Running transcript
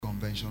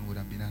convention would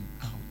have been an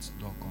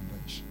outdoor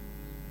convention.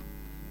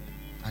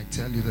 I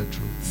tell you the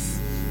truth.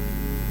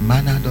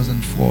 Manna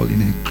doesn't fall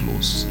in a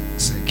closed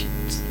circuit.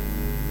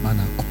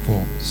 Manna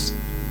falls.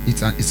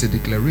 It's a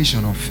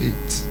declaration of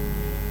faith.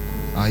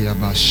 You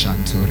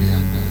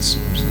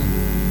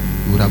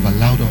would have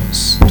allowed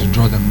us to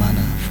draw the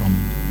manna from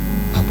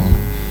above.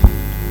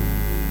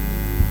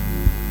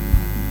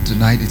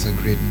 Tonight is a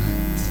great night.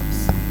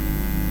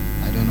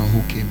 I don't know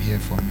who came here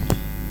for me,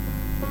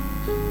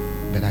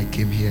 but I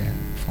came here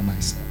for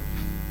myself.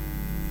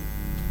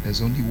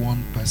 There's only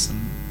one person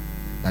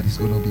that is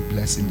going to be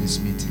blessed in this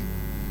meeting.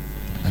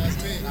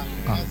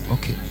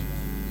 Okay.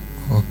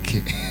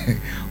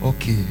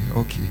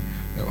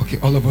 Okay,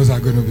 all of us are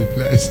going to be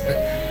blessed.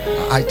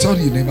 I thought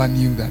you never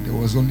knew that there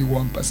was only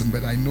one person,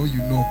 but I know you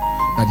know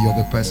that you're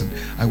the person.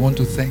 I want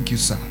to thank you,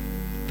 sir.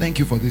 Thank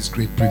you for this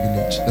great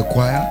privilege. The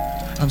choir,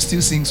 I'm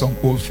still seeing some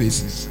old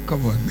faces.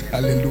 Come on,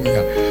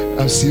 hallelujah.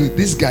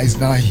 This guy is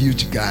now a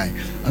huge guy.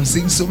 I'm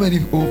seeing so many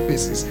old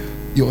faces.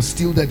 You're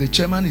still there. The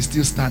chairman is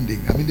still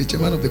standing. I mean, the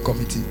chairman of the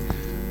committee.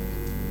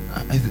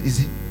 Is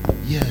it?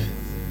 Yeah.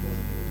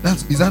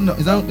 Is that not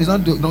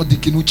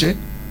Dikinuche?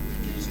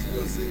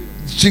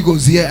 She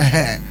goes here.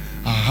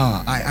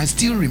 I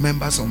still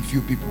remember some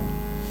few people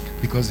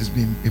because it's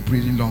been a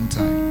pretty long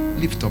time.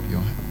 Lift up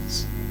your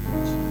hands.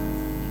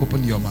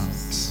 Open your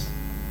mouths.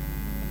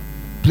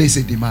 Place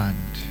a demand.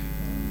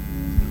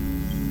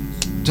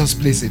 Just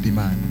place a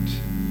demand.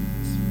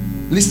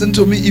 Listen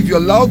to me. If you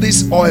allow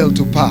this oil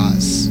to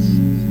pass,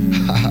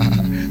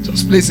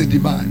 just place a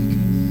demand.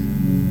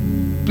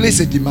 Place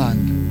a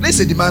demand. Place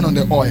a demand on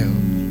the oil.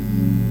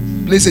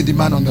 Place a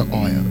demand on the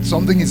oil.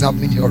 Something is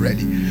happening here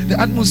already. The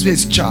atmosphere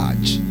is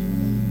charged.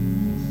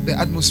 The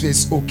atmosphere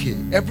is okay.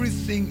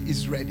 Everything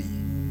is ready.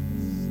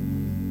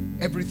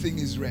 Everything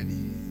is ready.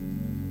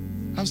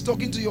 I was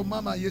talking to your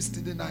mama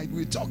yesterday night.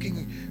 We were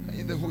talking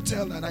in the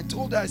hotel, and I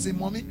told her, I said,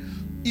 Mommy,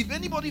 if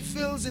anybody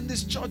fails in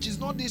this church, it's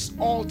not this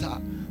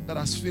altar that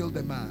has failed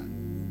the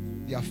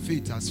man. Their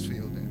faith has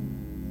failed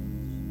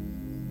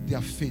them.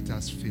 Their faith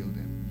has failed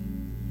them.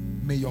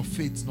 May your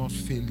faith not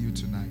fail you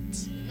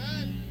tonight.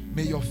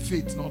 May your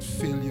faith not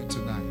fail you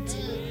tonight.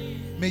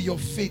 May your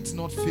faith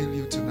not fail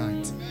you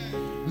tonight.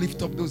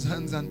 Lift up those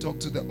hands and talk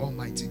to the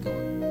Almighty God.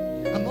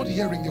 I'm not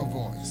hearing your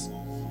voice.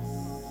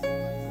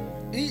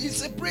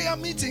 It's a prayer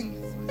meeting.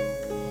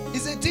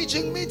 It's a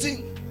teaching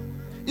meeting.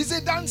 It's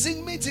a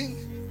dancing meeting.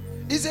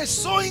 It's a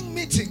sewing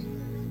meeting.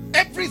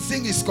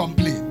 Everything is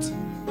complete.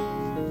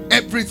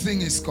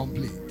 Everything is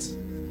complete.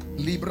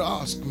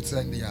 Libra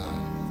skutsendia.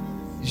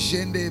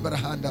 Jende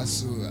brahanda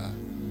sua.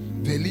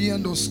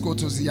 Veliando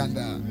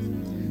skotozianda.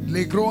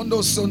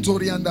 Legrondo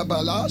sontorianda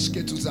balash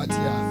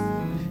ketuzatia.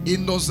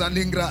 Indo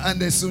zalingra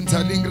ande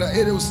suntalingra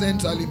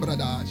ereusenta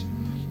limbradaj.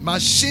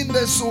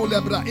 Machinde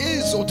solebra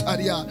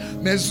ezotaria.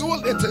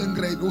 Mezul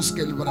etengre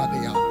duskel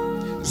bradea.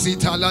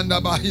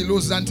 Zitalanda bahilo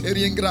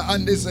zanteriengra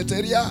ande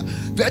zeteria.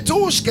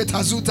 Vetush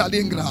ketazuta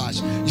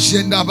lingraj.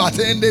 Jenda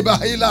batende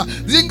bahila.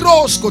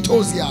 Zingros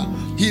kotozia.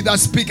 He that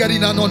speaketh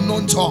in an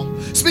unknown tongue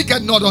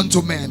speaketh not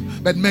unto men,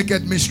 but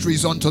maketh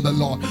mysteries unto the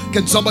Lord.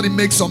 Can somebody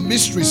make some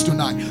mysteries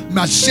tonight?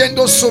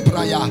 Mashendo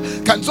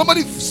sopraya. Can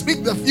somebody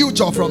speak the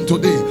future from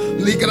today?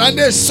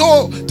 Ligrande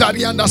so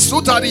tarianda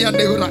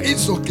sutariande ura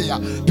isokea.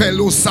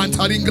 Pelu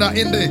santaringra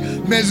inde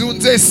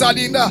mezunze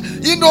salinda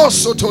ino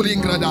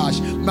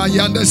sotolingradash.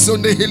 Mayande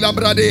sonde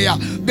hilabradea.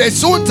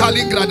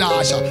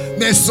 Besuntalingradash.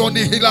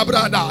 Mesoni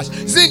hilabradash.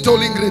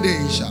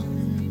 Zintolingradesha.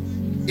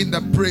 In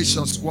the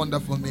precious,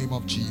 wonderful name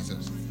of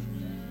Jesus.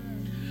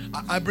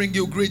 I bring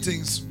you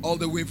greetings all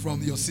the way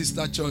from your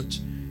sister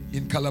church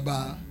in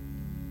Calabar.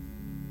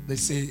 They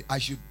say I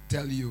should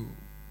tell you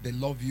they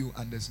love you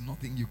and there's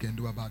nothing you can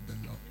do about the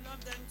love.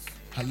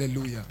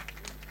 Hallelujah.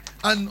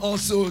 And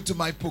also to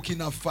my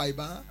Pokina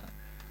fiber.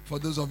 For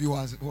those of you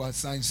who are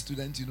science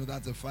students, you know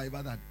that's a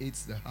fiber that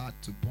aids the heart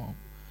to pump.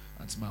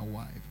 That's my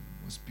wife.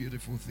 The most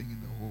beautiful thing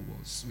in the whole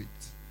world. Sweet.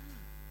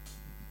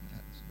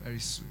 That's very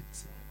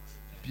sweet.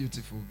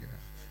 Beautiful girl.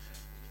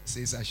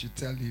 Says I should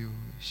tell you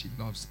she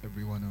loves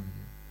every one of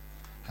you.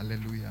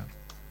 Hallelujah.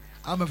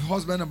 I'm a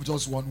husband of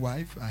just one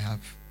wife. I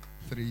have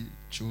 3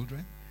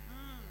 children.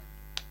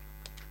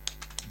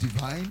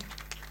 Divine,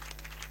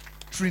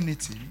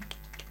 Trinity,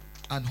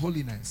 and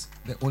holiness,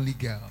 the only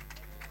girl.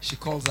 She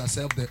calls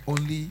herself the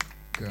only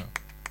girl.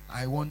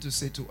 I want to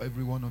say to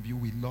every one of you,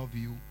 we love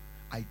you.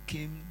 I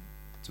came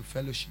to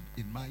fellowship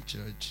in my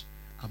church.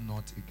 I'm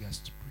not a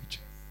guest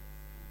preacher.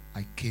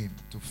 I came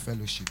to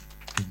fellowship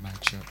in my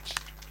church.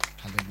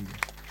 Hallelujah.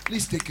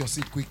 Please take your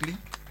seat quickly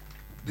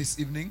this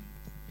evening.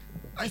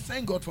 I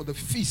thank God for the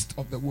feast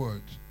of the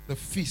word. The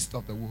feast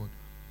of the word.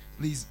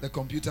 Please, the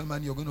computer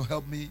man, you're going to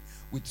help me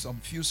with some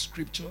few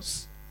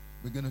scriptures.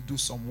 We're going to do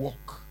some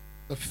work.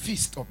 The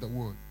feast of the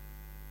word.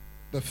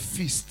 The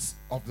feast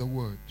of the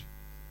word.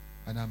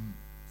 And I'm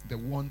the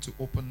one to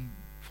open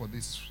for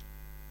this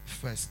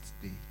first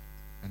day.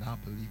 And I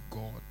believe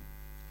God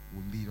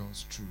will lead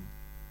us through.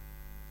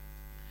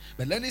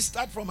 But let me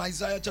start from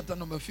Isaiah chapter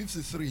number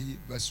 53,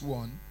 verse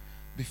 1,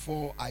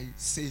 before I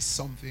say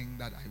something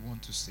that I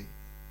want to say.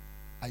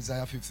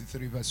 Isaiah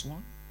 53 verse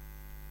 1.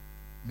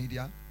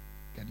 Media,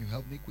 can you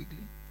help me quickly?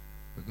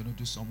 We're going to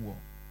do some work.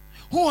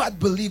 Who had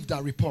believed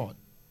that report,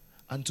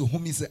 and to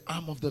whom is the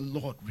arm of the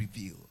Lord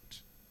revealed?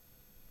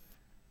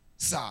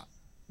 Sir,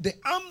 the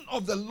arm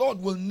of the Lord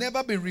will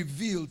never be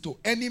revealed to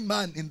any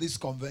man in this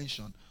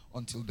convention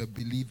until they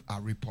believe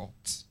our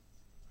report.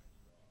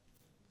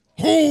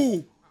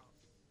 Who?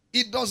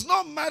 It does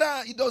not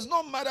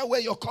matter where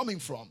you're coming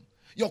from.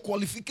 Your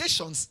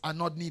qualifications are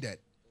not needed.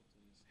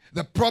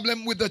 The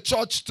problem with the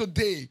church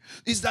today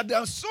is that there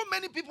are so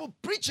many people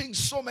preaching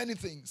so many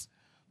things.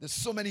 There's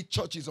so many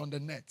churches on the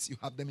net. You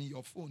have them in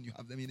your phone. You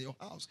have them in your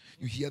house.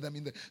 You hear them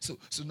in the... So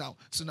now,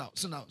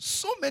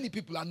 so many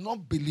people are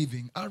not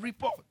believing our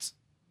report.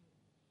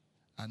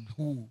 And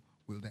who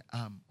will the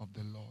arm of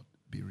the Lord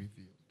be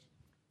revealed?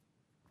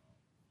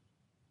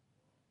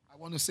 I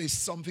want to say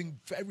something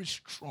very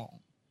strong.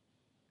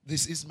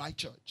 This is my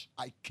church.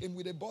 I came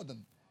with a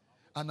burden.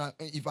 And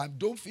if I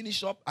don't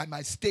finish up, I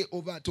might stay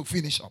over to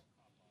finish up.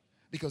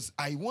 Because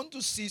I want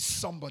to see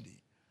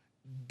somebody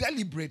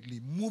deliberately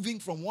moving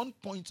from one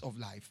point of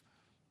life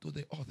to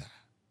the other.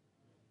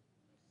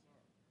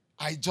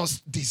 I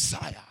just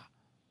desire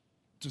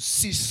to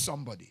see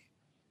somebody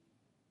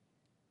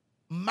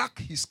mark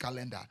his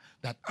calendar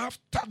that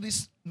after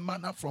this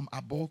manna from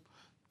above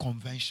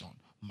convention,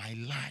 my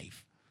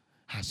life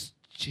has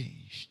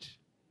changed.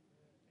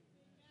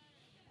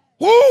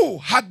 Who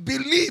had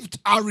believed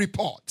our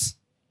report?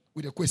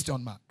 With a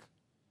question mark.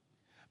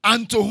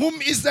 And to whom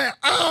is the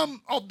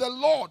arm of the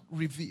Lord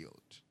revealed?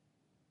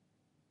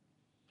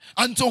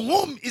 And to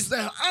whom is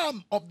the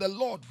arm of the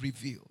Lord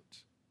revealed?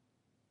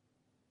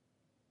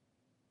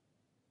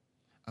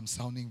 I'm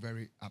sounding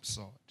very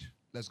absurd.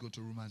 Let's go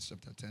to Romans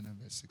chapter 10 and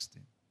verse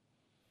 16.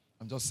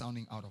 I'm just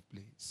sounding out of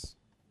place.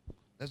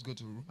 Let's go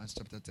to Romans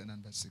chapter 10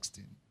 and verse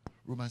 16.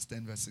 Romans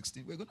 10 verse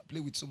 16. We're going to play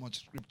with so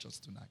much scriptures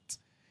tonight.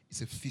 It's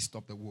a feast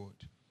of the word.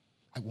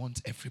 I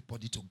want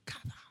everybody to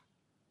gather.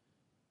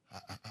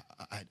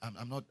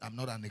 I'm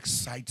not an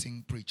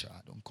exciting preacher.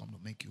 I don't come to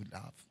make you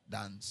laugh,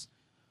 dance.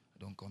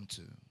 I don't come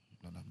to...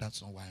 No,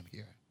 that's not why I'm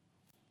here.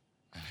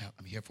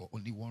 I'm here for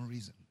only one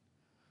reason.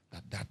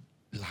 That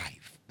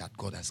life that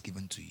God has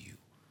given to you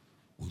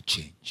will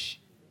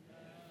change.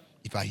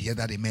 If I hear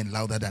that amen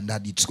louder than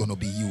that, it's going to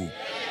be you.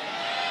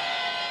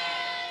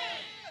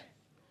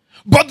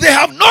 But they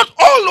have not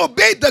all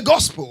obeyed the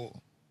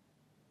gospel.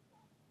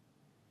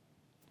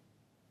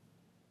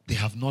 They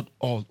have not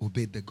all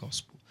obeyed the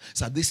gospel.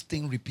 So this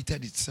thing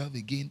repeated itself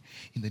again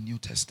in the New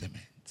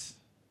Testament.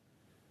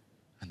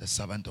 And the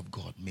servant of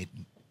God made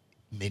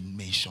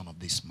mention of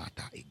this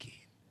matter again.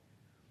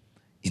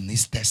 In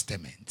this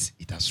testament,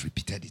 it has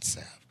repeated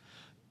itself.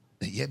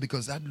 Yeah,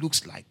 because that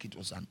looks like it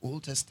was an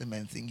Old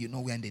Testament thing. You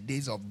know, we're in the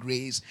days of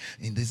grace.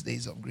 In these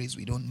days of grace,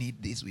 we don't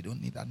need this, we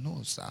don't need that.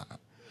 No, sir.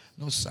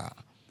 No, sir.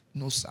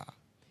 No, sir.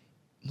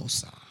 No,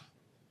 sir.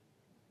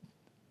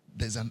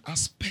 There's an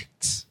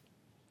aspect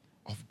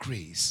of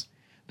grace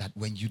that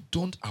when you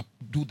don't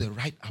do the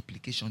right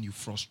application, you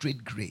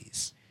frustrate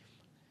grace.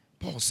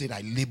 Paul said,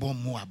 I labor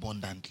more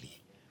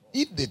abundantly.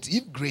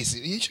 If grace,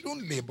 you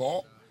shouldn't labor.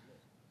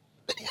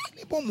 I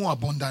labor more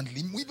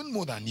abundantly, even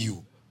more than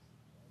you.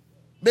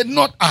 But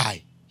not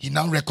I. He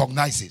now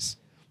recognizes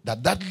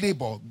that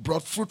labor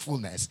brought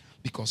fruitfulness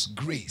because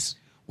grace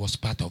was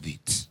part of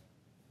it.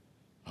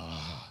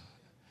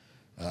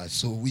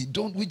 So we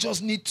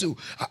just need to,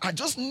 I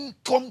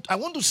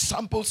want to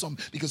sample some,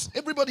 because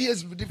everybody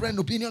has different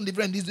opinion,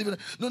 different.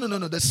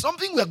 No. There's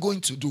something we're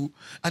going to do.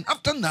 And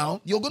after now,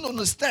 you're going to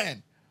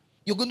understand.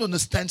 You're going to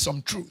understand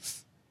some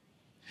truth.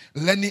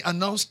 Let me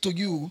announce to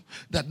you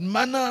that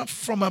manna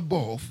from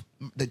above,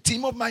 the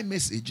theme of my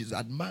message is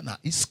that manna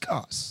is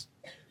scarce.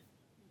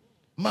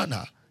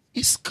 Manna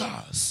is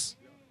scarce.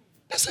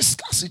 There's a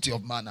scarcity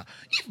of manna.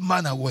 If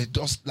manna were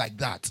just like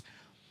that,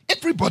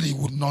 everybody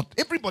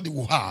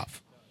will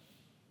have.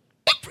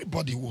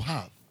 Everybody will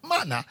have.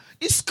 Manna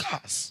is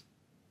scarce.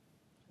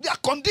 There are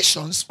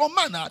conditions for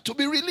manna to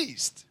be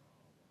released.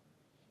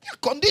 There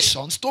are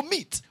conditions to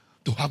meet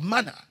to have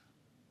manna.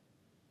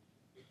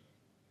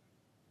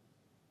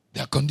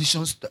 There are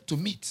conditions to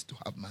meet to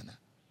have manna.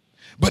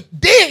 But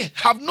they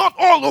have not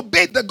all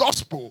obeyed the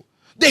gospel.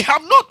 They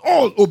have not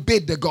all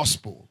obeyed the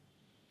gospel.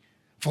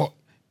 For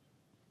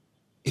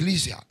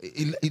Elijah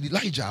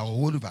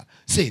or whatever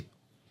said,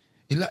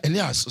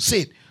 Elias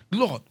said,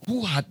 Lord,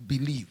 who had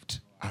believed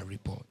our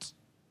report?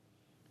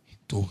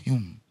 To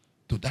whom,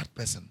 to that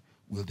person,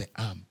 will the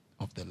arm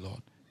of the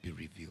Lord be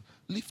revealed?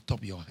 Lift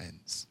up your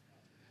hands.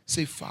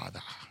 Say,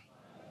 Father,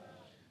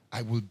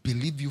 I will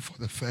believe you for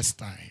the first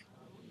time.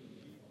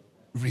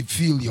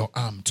 Reveal your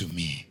arm to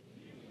me.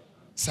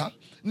 Sir,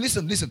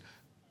 listen.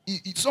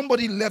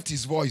 Somebody left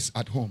his voice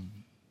at home.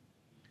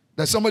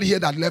 There's somebody here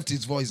that left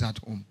his voice at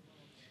home.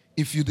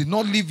 If you did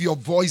not leave your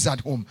voice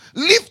at home,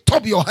 lift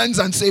up your hands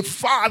and say,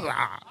 Father,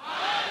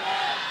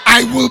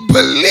 I will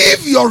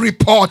believe your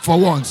report for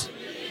once.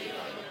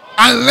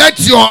 And let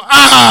your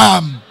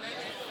arm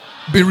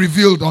be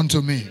revealed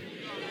unto me.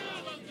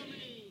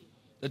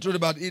 The truth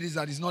about it is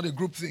that it's not a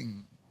group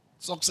thing.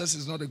 Success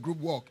is not a group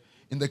work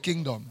in the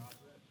kingdom.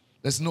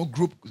 There's no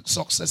group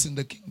success in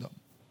the kingdom.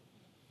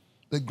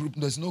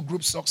 There's no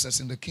group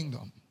success in the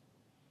kingdom.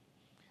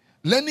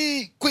 Let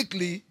me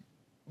quickly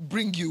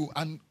bring you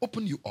and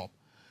open you up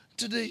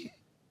to the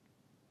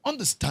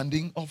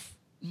understanding of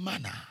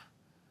manna.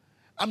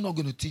 I'm not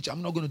going to teach.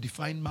 I'm not going to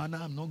define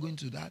manna. I'm not going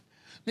to that.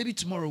 Maybe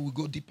tomorrow we'll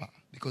go deeper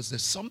because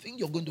there's something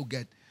you're going to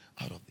get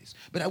out of this.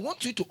 But I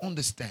want you to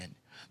understand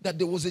that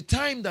there was a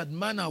time that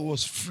manna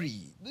was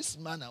free. This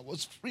manna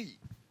was free.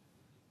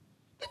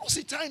 There was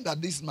a time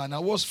that this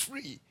manna was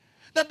free.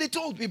 That they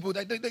told people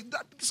that the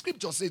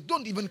scripture says,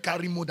 don't even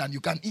carry more than you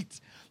can eat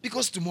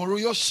because tomorrow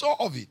you're sure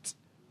of it.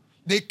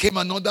 There came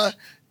another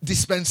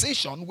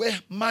dispensation where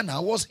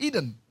manna was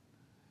hidden.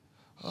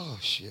 Oh,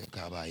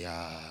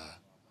 Shekabaya.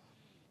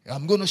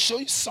 I'm going to show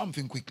you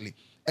something quickly.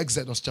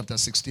 Exodus chapter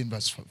 16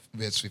 verse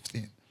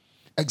 15.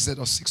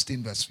 Exodus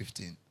 16 verse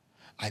 15.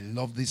 I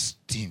love this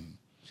theme.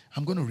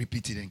 I'm going to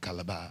repeat it in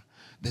Calabar.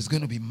 There's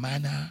going to be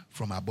manna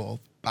from above,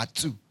 part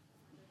 2.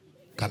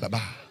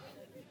 Calabar.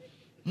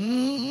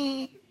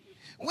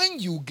 When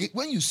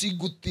you see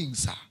good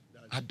things,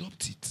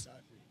 adopt it.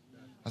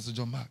 Pastor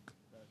John Mark.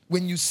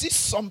 When you see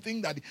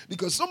something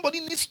because somebody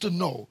needs to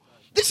know,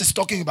 this is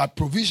talking about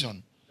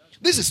provision.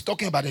 This is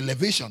talking about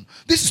elevation.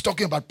 This is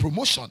talking about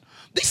promotion.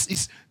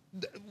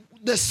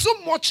 There's so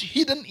much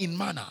hidden in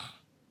manna.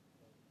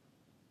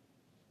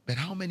 But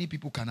how many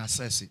people can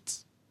access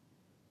it?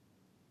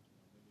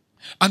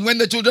 And when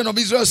the children of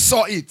Israel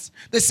saw it,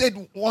 they said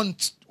one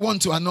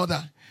to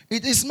another,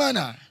 it is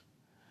manna.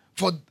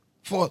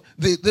 For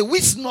they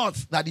wist not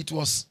that it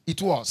was.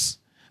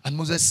 And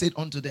Moses said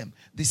unto them,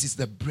 this is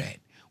the bread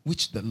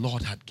which the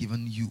Lord had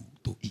given you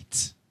to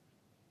eat.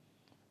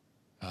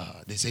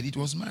 They said it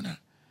was manna.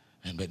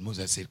 But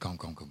Moses said, come.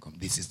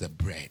 This is the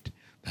bread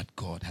that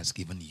God has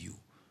given you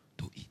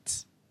to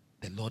eat.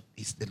 The Lord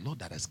is the Lord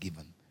that has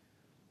given.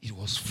 It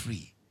was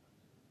free.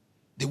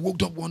 They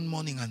woke up one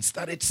morning and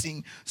started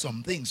seeing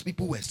some things.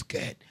 People were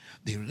scared.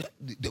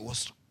 There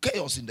was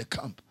chaos in the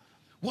camp.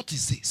 What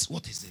is this?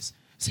 What is this?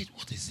 Said,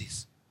 what is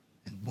this?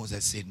 And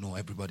Moses said, no,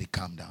 everybody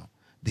calm down.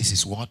 This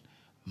is what?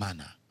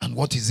 Manna. And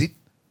what is it?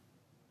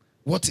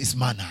 What is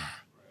manna?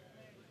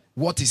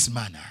 What is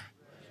manna?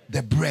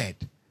 The bread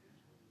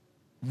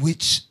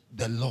which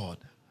the Lord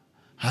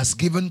has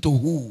given to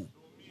who?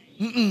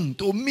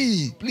 To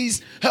me.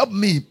 Please help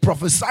me.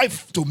 Prophesy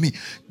to me.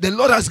 The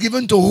Lord has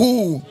given to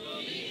who?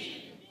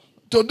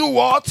 To do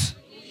what?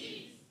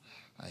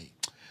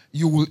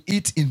 You will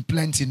eat in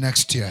plenty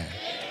next year.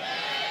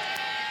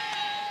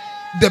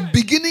 The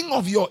beginning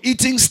of your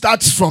eating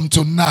starts from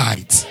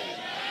tonight.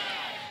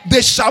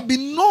 There shall be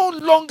no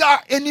longer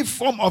any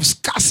form of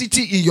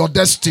scarcity in your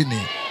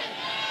destiny.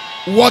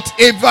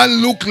 Whatever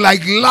look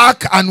like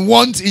lack and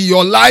want in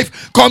your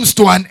life comes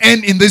to an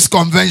end in this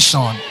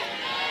convention.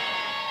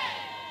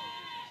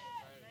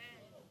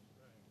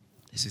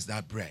 This is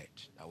that bread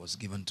that was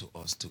given to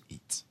us to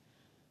eat.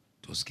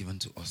 It was given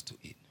to us to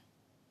eat.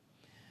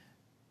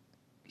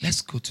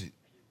 Let's go to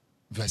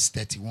verse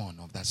 31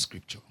 of that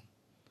scripture.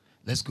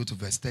 Let's go to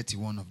verse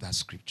 31 of that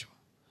scripture.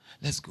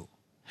 Let's go.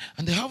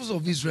 And the house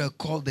of Israel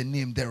called the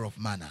name thereof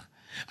manna.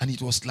 And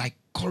it was like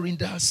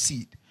coriander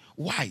seed,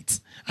 white.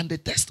 And the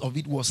taste of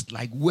it was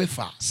like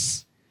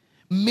wafers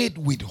made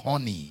with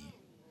honey.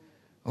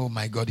 Oh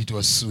my God, it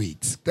was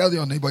sweet. Tell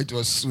your neighbor it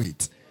was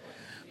sweet.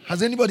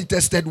 Has anybody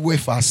tested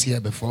wafers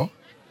here before?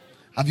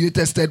 Have you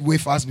tested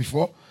wafers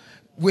before?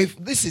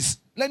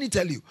 Let me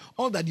tell you,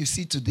 all that you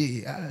see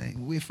today,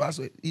 wafers,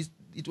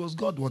 it was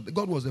God.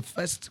 God was the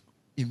first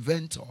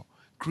inventor,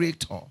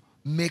 creator,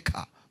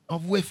 maker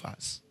of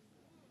wafers.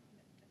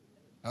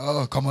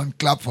 Oh, come on,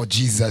 clap for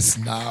Jesus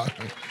now.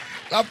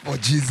 Clap for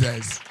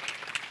Jesus.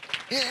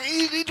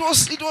 It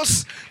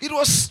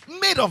was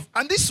made of,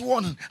 and this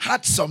one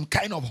had some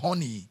kind of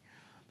honey.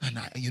 And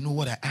you know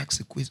what I asked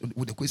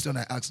the question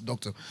I asked the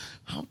doctor,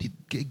 how did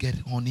they get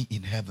honey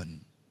in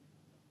heaven?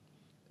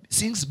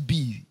 Since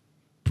bee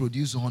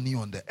produce honey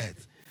on the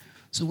earth,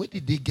 so where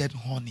did they get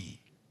honey?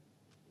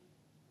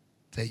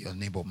 Tell your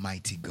neighbor,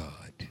 mighty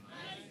God.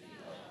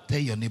 Tell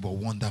your neighbor,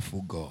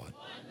 wonderful God.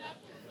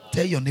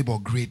 Tell your neighbor,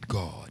 great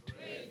God.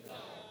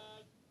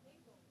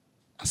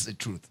 That's the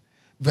truth.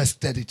 Verse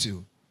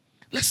 32.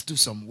 Let's do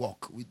some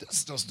work.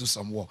 Let's just do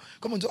some work.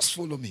 Come on, just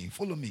follow me.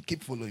 Follow me.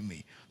 Keep following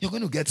me. You're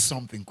going to get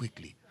something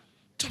quickly.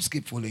 Just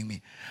keep following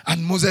me.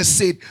 And Moses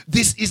said,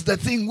 this is the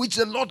thing which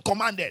the Lord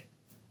commanded.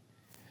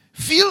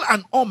 Fill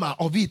an armor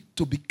of it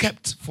to be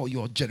kept for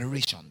your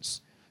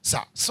generations.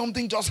 Sir,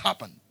 something just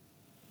happened.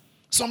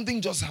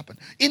 Something just happened.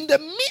 In the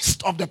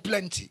midst of the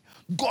plenty,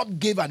 God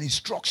gave an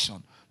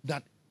instruction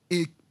that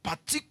a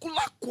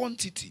particular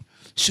quantity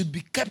should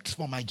be kept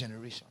for my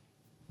generation.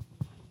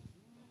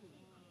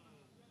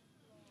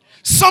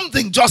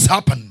 Something just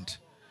happened.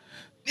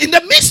 In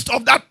the midst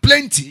of that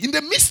plenty, the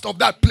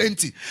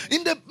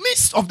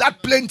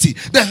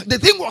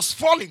thing was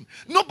falling.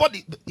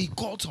 Nobody, he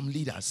called some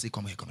leaders, say,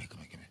 come here.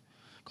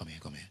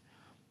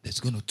 There's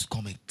going to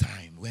come a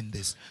time when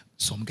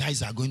some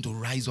guys are going to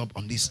rise up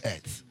on this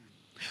earth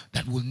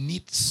that will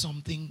need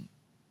something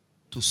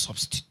to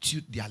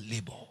substitute their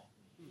labor.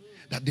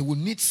 That they will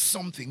need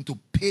something to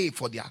pay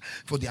for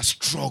their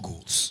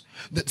struggles.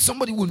 That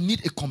somebody will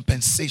need a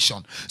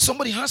compensation.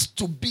 Somebody has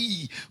to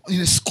be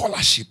in a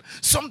scholarship.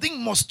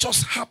 Something must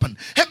just happen.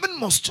 Heaven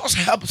must just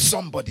help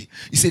somebody.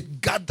 He said,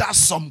 gather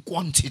some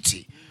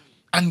quantity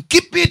and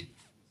keep it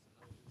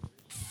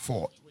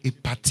for a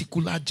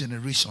particular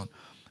generation.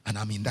 And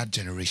I'm in that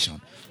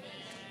generation.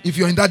 If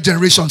you're in that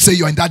generation, say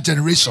you're in that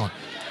generation.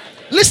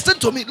 Listen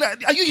to me.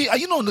 Are you here? Are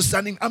you not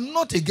understanding? I'm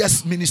not a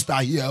guest minister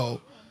here.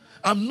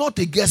 I'm not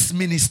a guest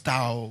minister.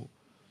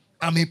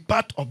 I'm a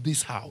part of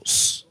this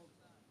house.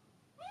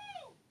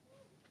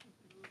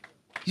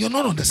 You're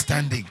not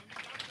understanding.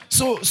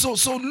 So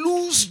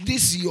lose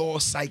this your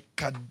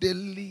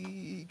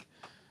psychedelic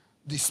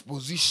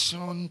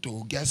disposition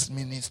to guest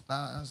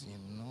ministers.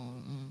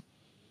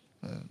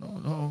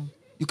 No.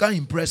 You can't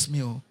impress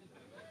me.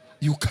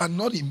 You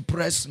cannot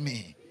impress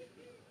me.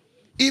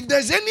 If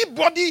there's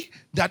anybody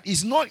that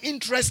is not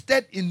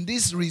interested in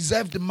this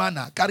reserved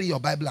manner, carry your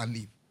Bible and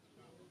leave.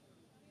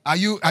 Are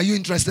you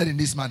interested in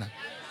this manner?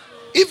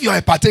 If you're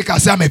a partaker,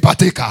 say I'm a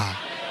partaker.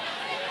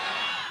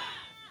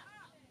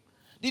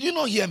 Did you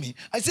not hear me?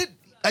 I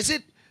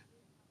said,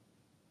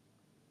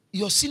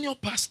 your senior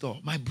pastor,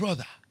 my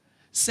brother,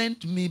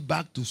 sent me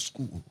back to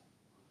school.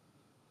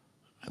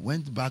 I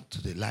went back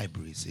to the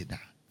library, said,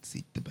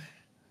 sit there.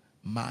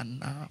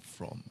 Manna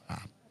from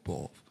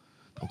above.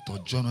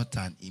 Dr.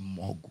 Jonathan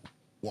Imogu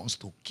wants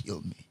to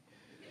kill me.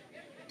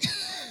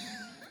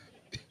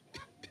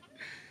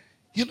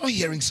 You're not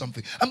hearing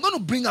something. I'm going to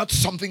bring out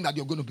something that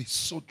you're going to be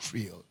so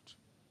thrilled.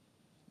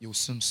 You'll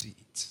soon see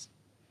it.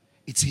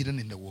 It's hidden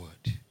in the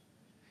word.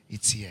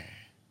 It's here.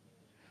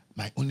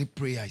 My only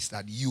prayer is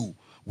that you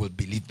will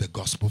believe the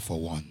gospel for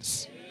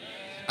once.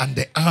 And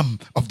the arm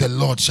of the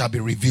Lord shall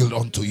be revealed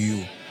unto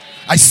you.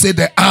 I say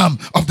the arm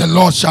of the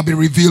Lord shall be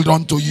revealed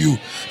unto you.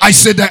 I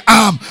say the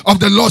arm of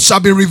the Lord shall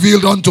be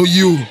revealed unto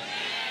you.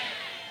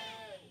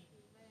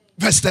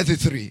 Verse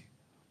 33.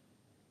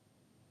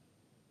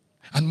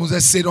 And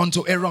Moses said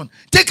unto Aaron,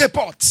 take a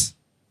pot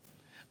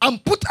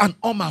and put an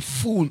omer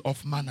full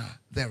of manna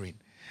therein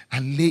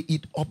and lay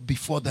it up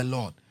before the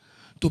Lord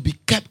to be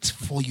kept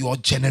for your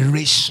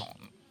generation.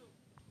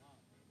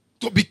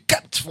 To be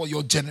kept for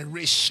your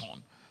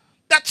generation.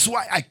 That's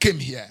why I came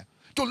here.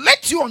 To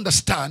let you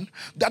understand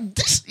that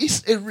this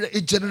is a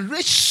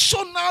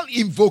generational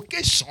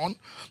invocation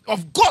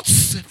of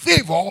God's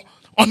favor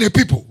on a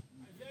people.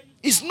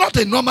 It's not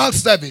a normal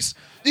service.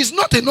 It's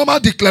not a normal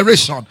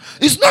declaration.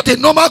 It's not a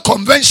normal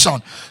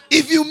convention.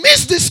 If you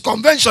miss this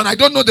convention, I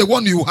don't know the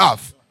one you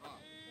have.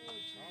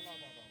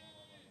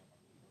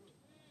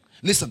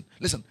 Listen.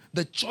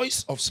 The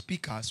choice of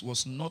speakers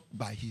was not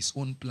by his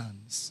own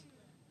plans.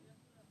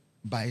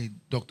 By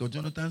Dr.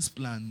 Jonathan's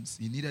plans,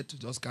 he needed to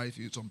just carry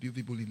some few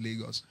people in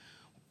Lagos.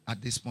 At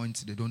this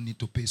point, they don't need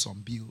to pay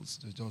some bills.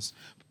 They just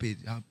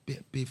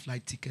pay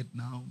flight ticket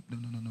now.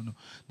 No.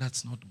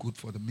 That's not good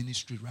for the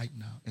ministry right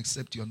now.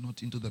 Except you're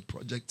not into the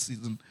project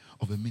season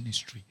of a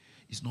ministry.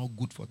 It's not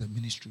good for the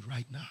ministry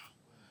right now.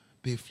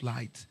 Pay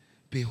flight,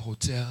 pay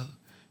hotel,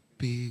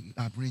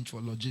 arrange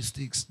for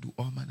logistics, do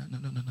all manner. No.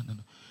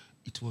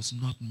 It was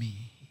not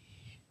me.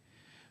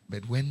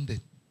 But when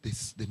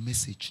the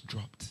message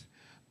dropped,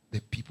 the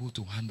people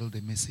to handle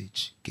the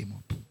message came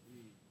up.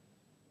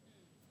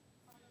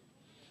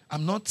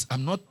 I'm not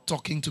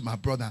talking to my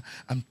brother.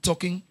 I'm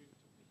talking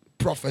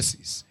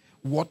prophecies.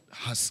 What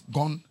has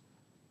gone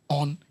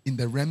on in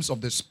the realms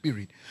of the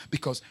spirit.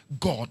 Because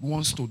God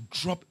wants to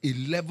drop a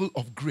level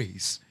of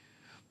grace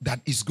that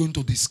is going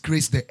to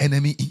disgrace the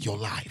enemy in your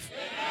life.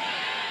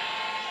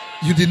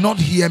 You did not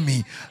hear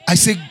me. I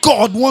say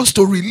God wants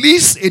to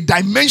release a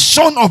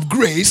dimension of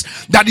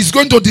grace that is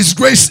going to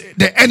disgrace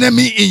the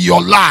enemy in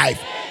your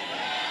life.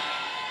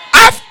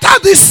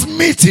 After this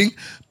meeting,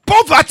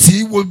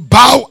 poverty will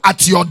bow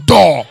at your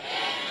door.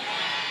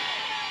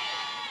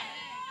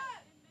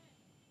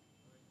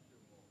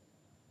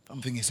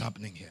 Something is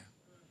happening here.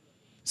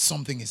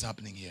 Something is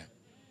happening here.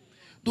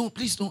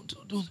 Please don't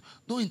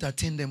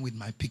entertain them with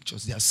my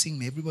pictures. They are seeing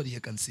me. Everybody here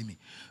can see me.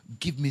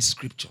 Give me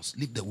scriptures.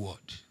 Leave the word.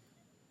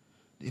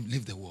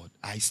 Leave the word.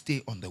 I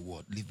stay on the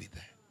word. Leave it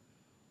there.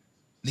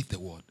 Leave the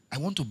word. I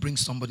want to bring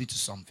somebody to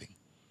something.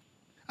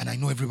 And I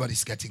know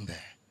everybody's getting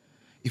there.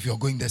 If you're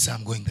going there, say,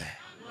 I'm going there.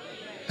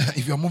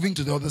 If you're moving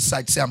to the other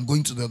side, say, I'm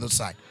going to the other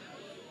side.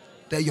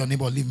 Tell your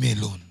neighbor, leave me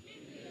alone.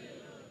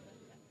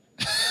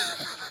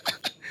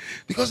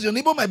 Because your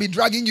neighbor might be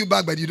dragging you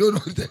back, but you don't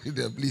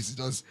know. Please,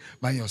 just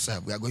mind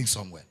yourself. We are going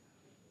somewhere.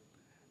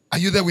 Are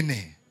you there with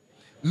me?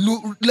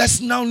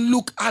 Let's now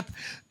look at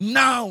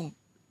now.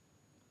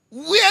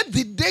 Where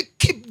did they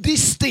keep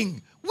this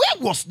thing? Where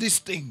was this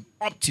thing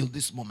up till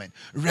this moment?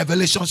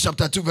 Revelation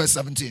chapter 2 verse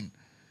 17.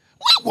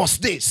 Where was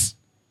this?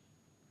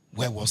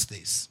 Where was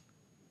this?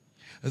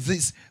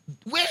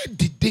 Where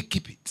did they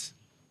keep it?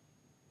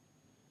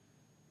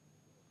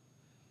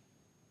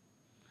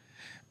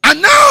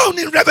 And now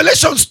in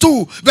Revelations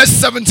 2 verse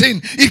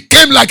 17, it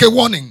came like a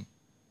warning.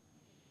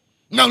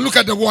 Now look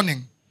at the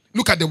warning.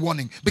 Look at the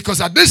warning.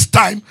 Because at this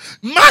time,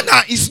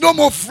 manna is no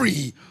more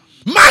free.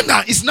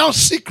 Manna is now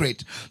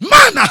secret.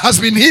 Manna has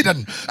been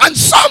hidden. And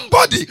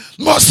somebody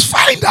must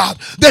find out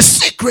the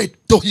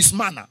secret to his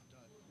manna.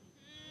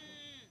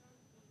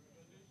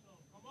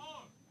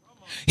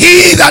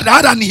 He that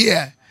had an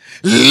ear,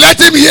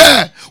 let him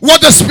hear what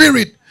the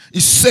Spirit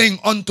is saying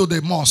unto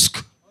the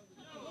mosque.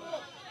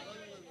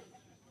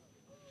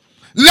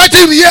 Let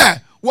him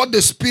hear what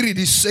the Spirit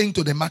is saying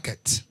to the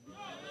market.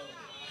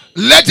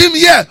 Let him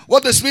hear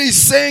what the Spirit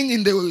is saying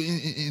in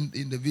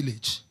the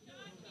village.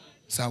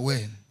 Sir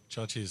Wayne.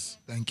 Churches.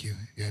 Thank you.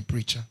 You're a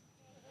preacher.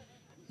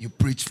 You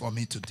preach for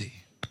me today.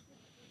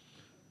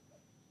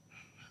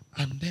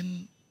 And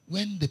then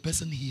when the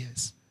person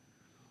hears,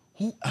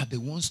 who are the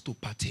ones to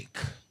partake?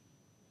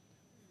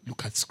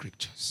 Look at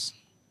scriptures.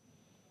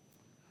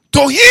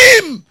 To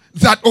him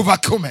that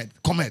overcometh,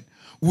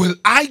 will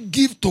I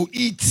give to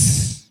eat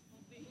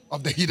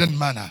of the hidden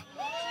manna.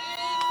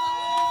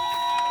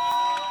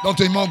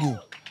 Dr. Imogu,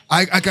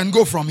 I can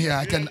go from here.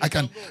 I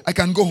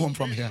can go home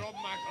from here.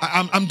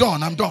 I'm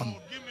done. I'm done.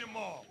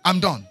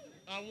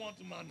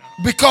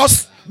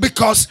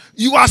 Because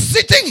you are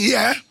sitting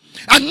here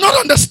and not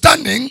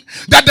understanding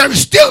that there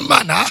is still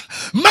manna.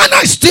 Manna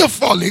is still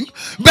falling.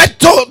 But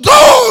to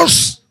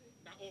those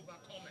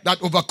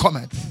that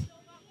overcometh,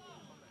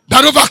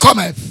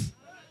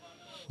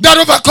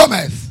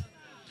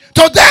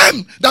 to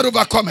them that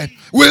overcometh,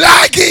 will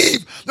I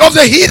give of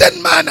the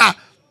hidden manna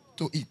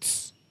to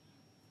eat.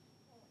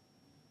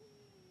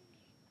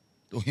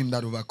 To him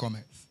that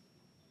overcometh.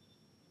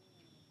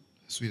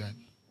 Sweetheart.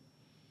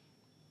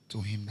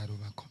 To him that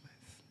overcometh.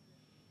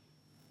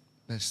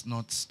 Let's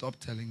not stop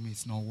telling me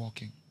it's not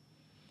working.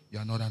 You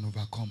are not an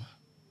overcomer.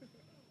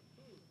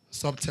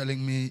 Stop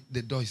telling me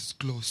the door is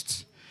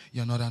closed.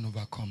 You're not an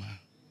overcomer.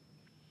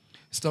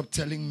 Stop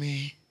telling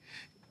me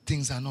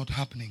things are not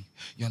happening.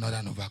 You're not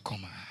an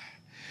overcomer.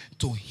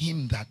 To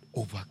him that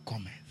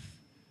overcometh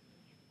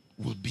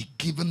will be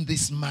given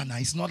this manna.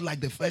 It's not like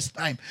the first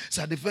time.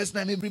 So the first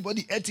time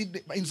everybody ate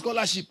it in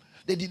scholarship.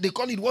 They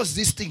call it, what's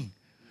this thing?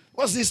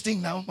 What's this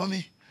thing now,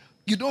 mommy?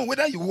 You don't,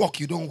 whether you walk,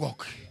 you don't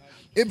walk.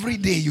 Every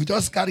day you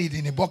just carry it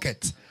in a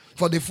bucket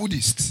for the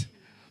foodists.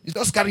 You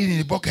just carry it in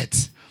a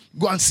bucket.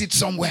 Go and sit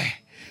somewhere.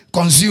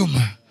 Consume.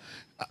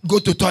 Go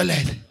to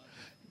toilet.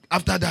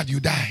 After that you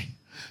die.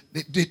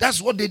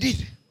 That's what they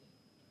did.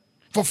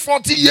 For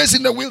 40 years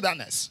in the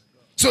wilderness.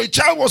 So a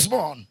child was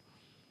born.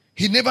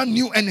 He never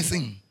knew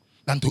anything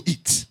than to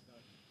eat.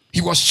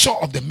 He was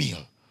sure of the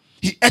meal.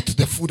 He ate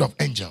the food of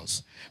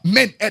angels.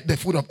 Men ate the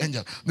food of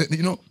angels.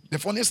 You know, the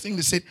funniest thing,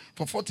 they said,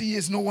 for 40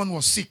 years no one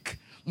was sick.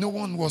 No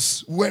one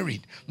was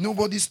worried.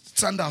 Nobody's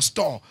sandals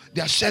tore.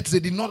 Their shirts, they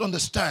did not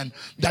understand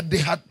that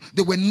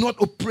they were not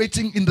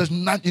operating in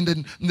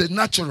the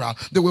natural.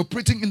 They were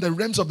operating in the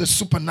realms of the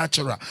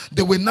supernatural.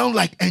 They were now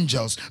like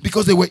angels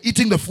because they were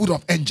eating the food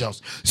of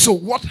angels. So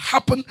what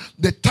happened,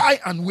 the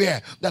tie and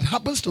wear that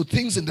happens to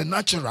things in the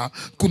natural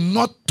could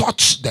not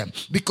touch them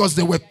because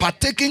they were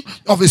partaking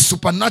of a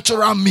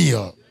supernatural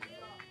meal.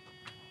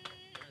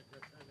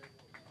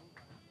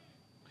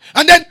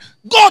 And then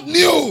God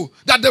knew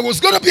that there was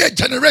going to be a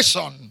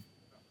generation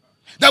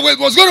that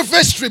was going to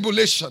face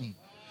tribulation.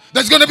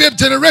 There's going to be a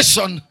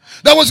generation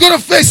that was going to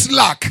face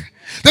lack.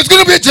 There's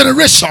going to be a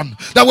generation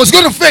that was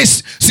going to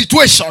face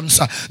situations.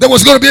 There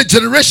was going to be a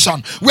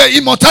generation where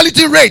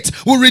immortality rate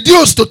will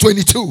reduce to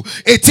 22,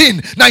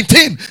 18,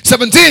 19,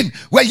 17,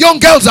 where young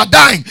girls are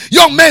dying,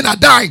 young men are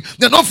dying.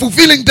 They're not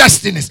fulfilling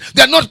destinies.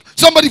 They're not,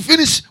 somebody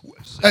finished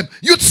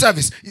youth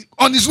service,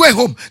 on his way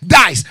home,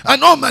 dies,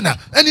 and all manner.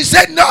 And he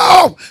said,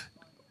 no,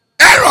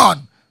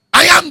 Aaron,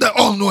 I am the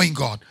all-knowing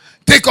God.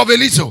 Take of a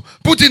little,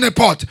 put in a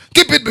pot,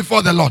 keep it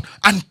before the Lord,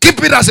 and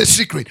keep it as a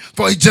secret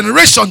for a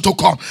generation to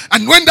come.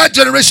 And when that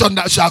generation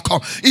that shall come,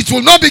 it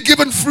will not be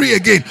given free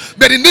again.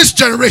 But in this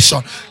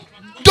generation,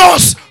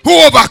 those who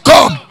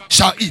overcome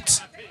shall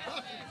eat.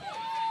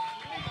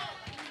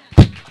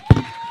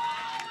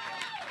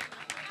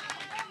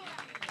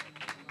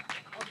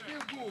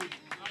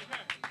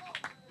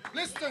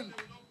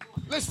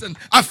 Listen,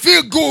 I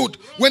feel good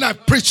when I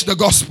preach the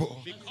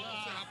gospel.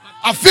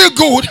 I feel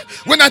good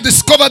when I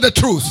discover the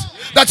truth.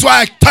 That's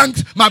why I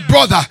thanked my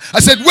brother. I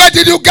said, where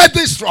did you get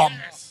this from?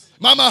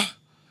 Mama,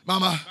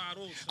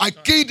 I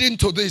keyed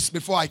into this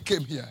before I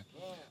came here.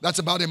 That's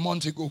about a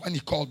month ago when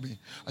he called me.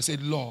 I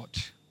said, Lord,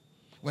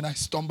 when I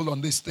stumbled on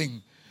this thing,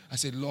 I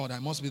said, Lord, I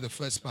must be the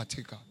first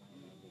partaker.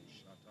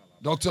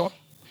 Doctor,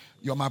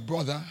 you're my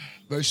brother.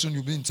 Very soon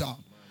you'll be in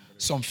town.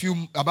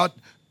 About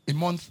a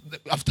month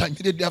after,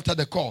 immediately after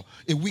the call,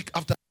 a week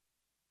after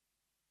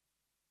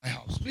my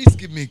house. Please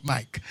give me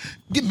mic.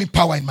 Give me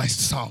power in my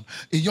sound.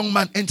 A young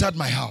man entered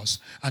my house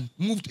and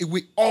moved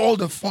away all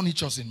the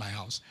furnitures in my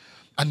house.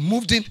 And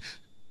moved in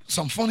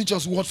some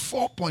furnitures worth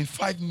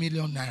 4.5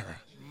 million naira.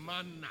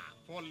 Manna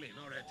falling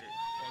already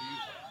for you.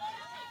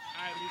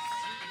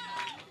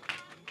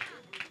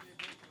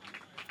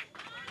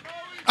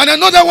 And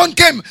another one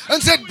came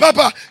and said,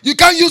 Papa, you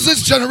can't use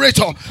this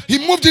generator. He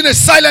moved in a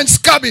silence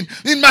cabin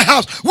in my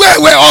house. Where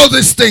were all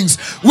these things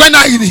when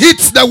I hit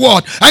the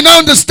word? I now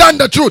understand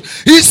the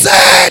truth. He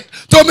said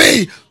to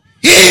me,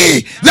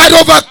 he that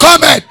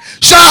overcometh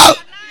shall.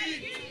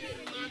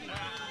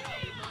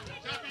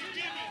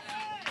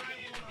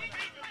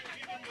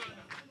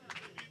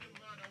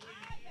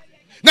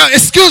 Now,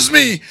 excuse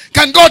me,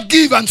 can God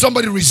give and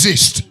somebody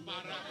resist?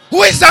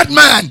 Who is that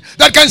man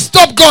that can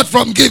stop God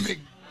from giving?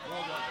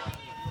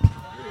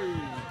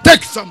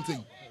 Take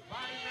something.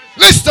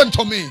 Listen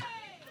to me.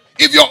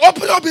 If you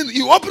open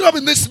up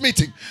in this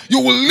meeting, you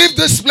will leave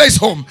this place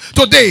home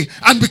today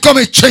and become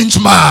a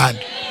changed man.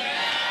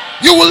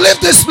 You will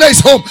leave this place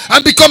home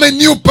and become a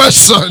new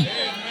person.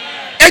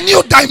 A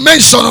new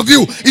dimension of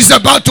you is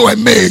about to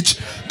emerge.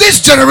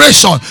 This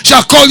generation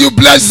shall call you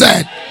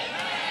blessed.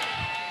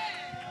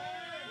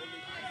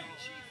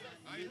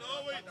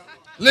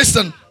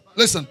 Listen.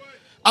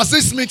 As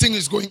this meeting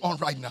is going on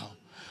right now,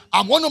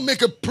 I want to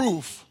make a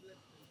proof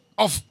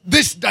of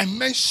this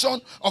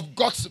dimension of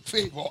God's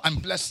favor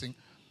and blessing.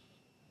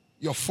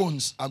 Your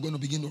phones are going to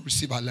begin to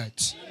receive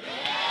alerts.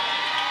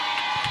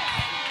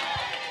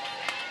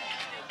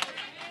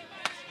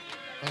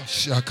 Oh,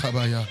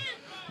 Shakabaya,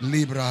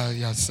 Libra,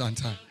 ya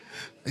Santa.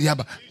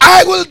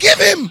 I will give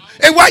him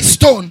a white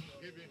stone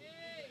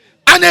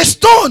and a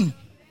stone,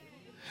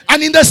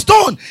 and in the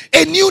stone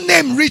a new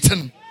name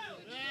written.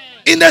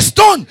 In the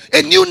stone,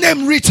 a new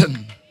name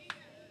written.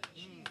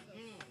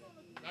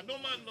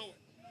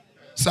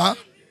 Sir,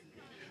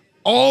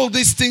 all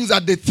these things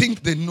that they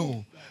think they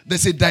know,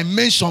 there's a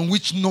dimension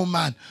which no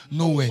man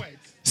knoweth,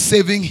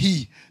 saving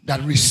he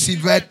that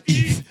receiveth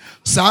it.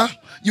 Sir,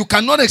 you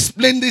cannot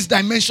explain this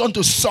dimension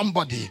to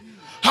somebody.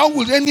 How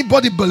will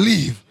anybody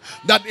believe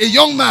that a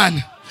young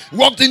man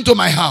walked into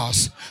my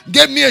house,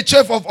 gave me a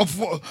check of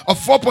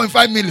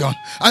 4.5 million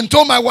and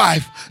told my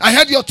wife, I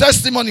heard your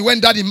testimony when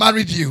daddy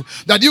married you,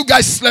 that you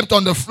guys slept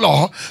on the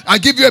floor. I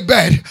give you a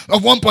bed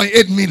of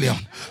 1.8 million.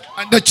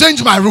 And they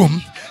changed my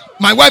room,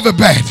 my wife a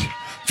bed,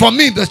 for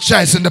me the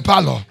chairs in the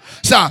parlor.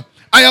 Sir,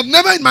 I have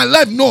never in my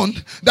life known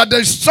that there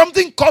is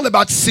something called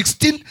about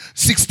 16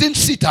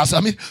 seaters.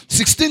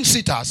 16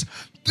 seaters,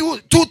 two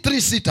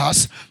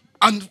 3-seaters,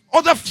 and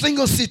other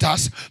single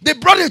seaters. They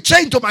brought a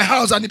chain to my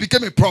house and it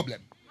became a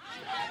problem.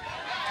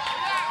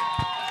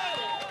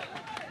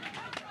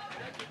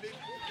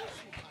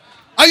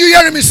 Are you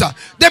hearing me, sir?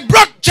 They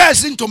brought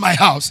chairs into my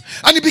house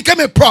and it became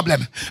a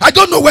problem. I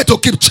don't know where to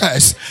keep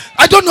chairs.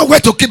 I don't know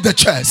where to keep the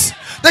chairs.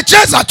 The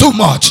chairs are too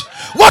much.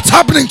 What's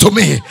happening to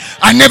me?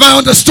 I never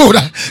understood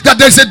that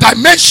there's a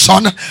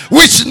dimension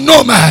which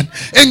no man,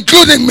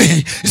 including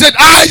me, he said,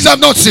 eyes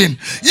have not seen,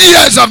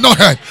 ears have not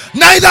heard,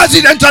 neither has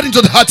it entered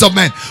into the hearts of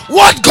men.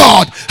 What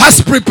God has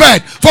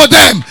prepared for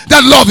them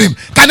that love him.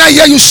 Can I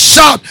hear you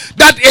shout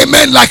that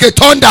amen like a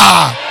thunder?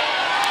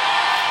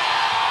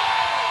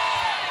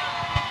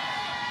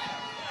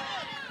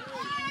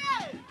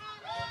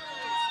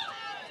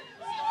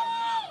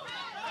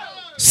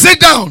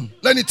 Sit down.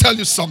 Let me tell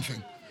you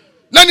something.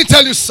 Let me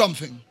tell you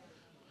something.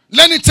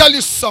 Let me tell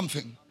you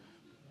something.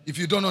 If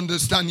you don't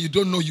understand, you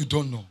don't know, you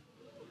don't know.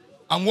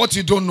 And what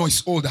you don't know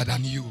is older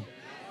than you.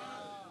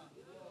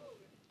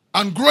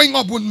 And growing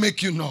up would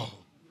make you know.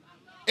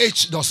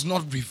 Age does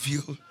not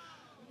reveal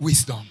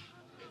wisdom.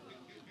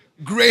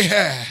 Gray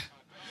hair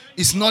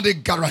is not a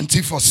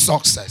guarantee for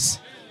success.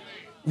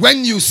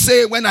 When you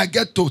say, when I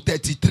get to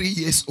 33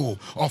 years old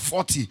or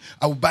 40,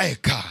 I will buy a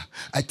car.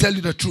 I tell you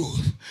the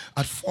truth.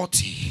 At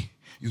 40,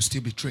 you'll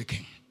still be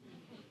tricking.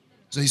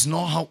 So it's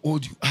not how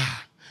old you are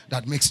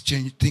that makes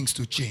things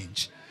to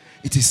change.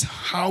 It is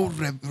how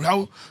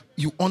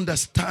you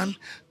understand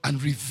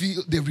and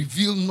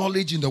reveal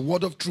knowledge in the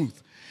word of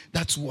truth.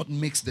 That's what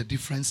makes the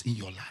difference in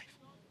your life.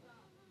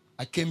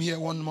 I came here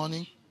one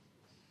morning.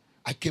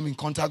 I came in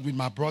contact with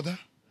my brother.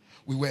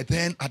 We were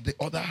then at the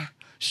other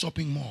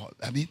shopping mall.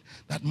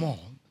 That mall.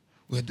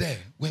 We're there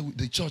where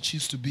the church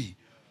used to be.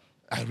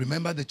 I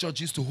remember the church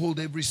used to hold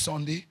every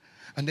Sunday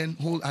and then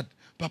hold at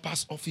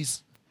Papa's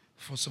office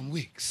for some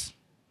weeks.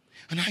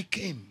 And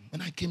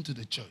when I came to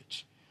the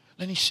church,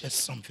 let me share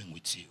something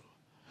with you.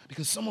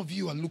 Because some of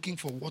you are looking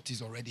for what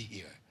is already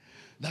here.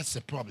 That's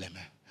the problem.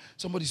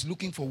 Somebody's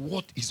looking for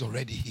what is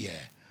already here.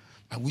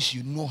 I wish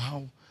you know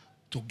how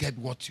to get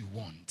what you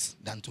want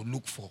than to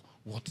look for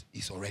what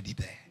is already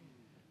there.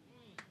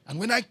 And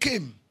when I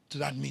came to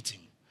that meeting,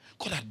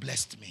 God had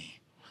blessed me.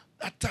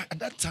 At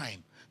that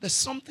time, there's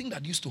something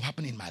that used to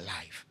happen in my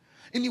life.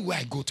 Anywhere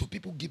I go to,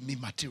 people give me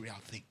material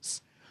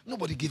things.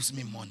 Nobody gives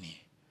me money.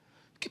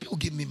 People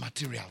give me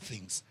material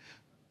things.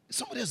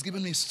 Somebody has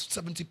given me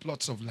 70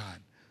 plots of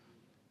land.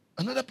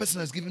 Another person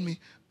has given me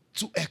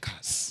 2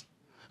 acres.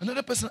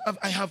 Another person,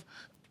 I have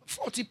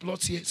 40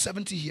 plots here,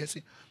 70 here.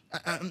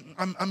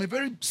 I'm a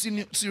very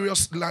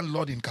serious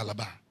landlord in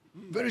Calabar.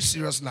 Very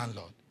serious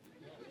landlord.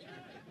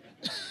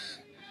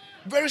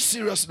 Very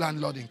serious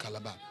landlord in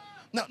Calabar.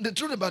 Now, the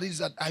truth about it is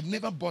that I've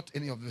never bought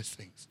any of these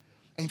things.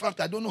 In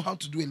fact, I don't know how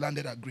to do a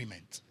landed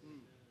agreement.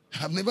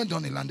 I've never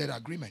done a landed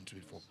agreement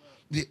before.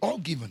 They all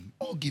given,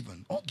 all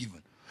given, all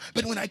given.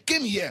 But when I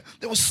came here,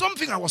 there was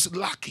something I was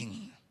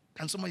lacking.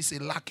 Can somebody say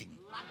lacking?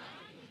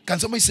 Can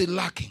somebody say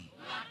lacking?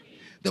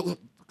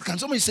 Can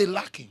somebody say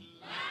lacking?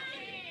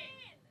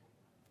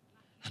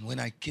 And when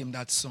I came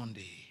that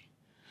Sunday,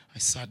 I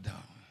sat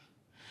down.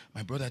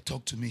 My brother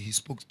talked to me. He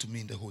spoke to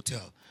me in the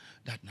hotel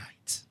that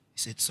night. He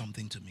said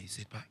something to me. He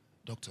said,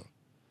 "Doctor,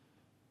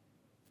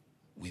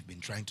 we've been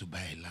trying to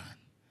buy a land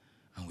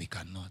and we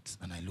cannot."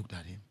 And I looked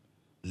at him.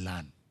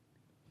 Land.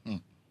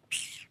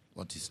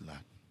 What is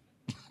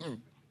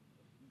land?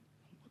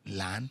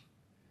 Land?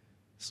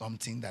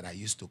 Something that I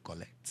used to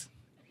collect.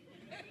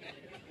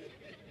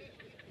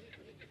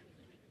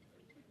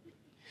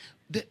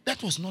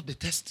 That was not the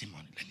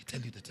testimony. Let me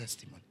tell you the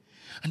testimony.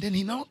 And then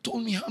he now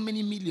told me how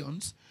many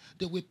millions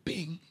they were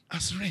paying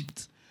as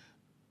rent.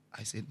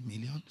 I said,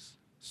 millions?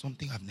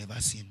 Something I've never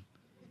seen.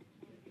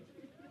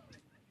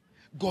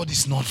 God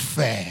is not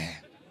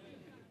fair.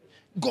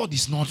 God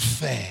is not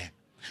fair.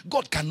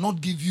 God cannot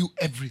give you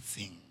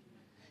everything.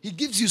 He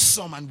gives you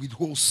some and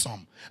withholds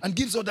some. And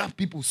gives other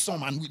people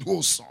some and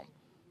withholds some.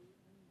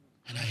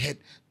 And I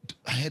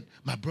heard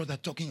my brother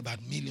talking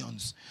about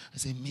millions. I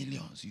said,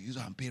 millions? You use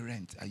and pay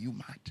rent. Are you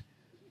mad?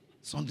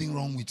 Something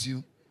wrong with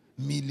you?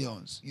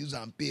 Millions. Use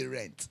and pay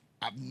rent.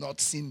 I've not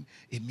seen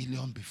a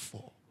million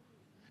before.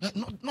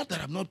 Not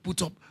that I've not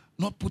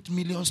put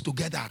millions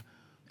together.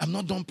 I've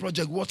not done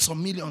project worth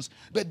some millions.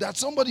 But that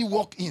somebody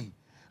walk in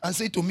and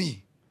say to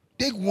me,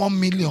 take 1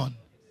 million.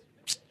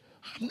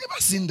 I've never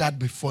seen that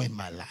before in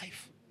my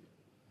life.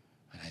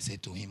 And I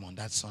said to him on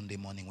that Sunday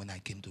morning when I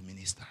came to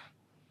minister,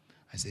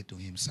 I said to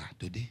him, "Sir,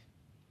 today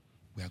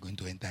we are going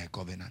to enter a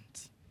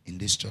covenant in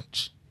this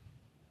church.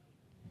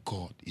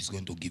 God is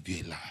going to give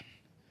you a land.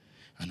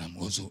 And I'm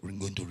also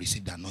going to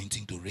receive the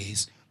anointing to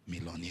raise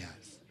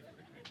millionaires."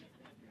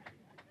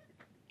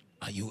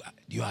 Do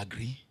you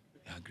agree?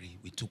 I agree.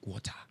 We took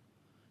water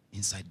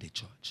inside the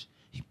church.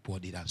 He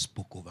poured it and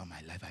spoke over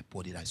my life. I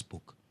poured it, I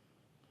spoke.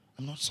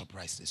 I'm not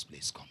surprised this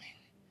place coming.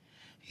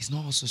 He's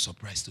not also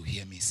surprised to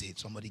hear me say,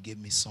 somebody gave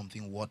me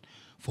something worth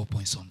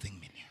 4-point-something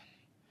million.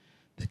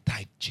 The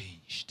tide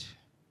changed.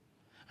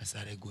 I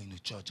started going to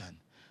church, and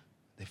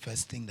the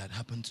first thing that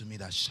happened to me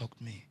that shocked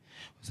me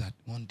was that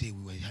one day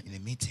we were in a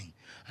meeting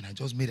and I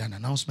just made an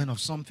announcement of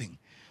something.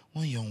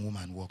 One young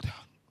woman walked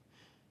out,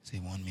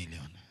 said 1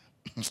 million.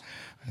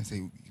 I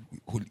say,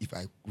 if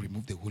I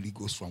remove the Holy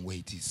Ghost from where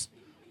it is,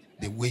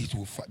 the way it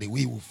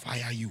will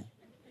fire you.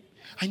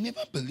 I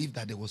never believed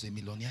that there was a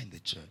millionaire in the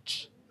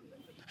church.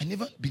 I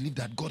never believed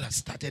that God has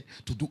started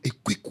to do a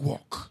quick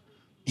walk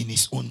in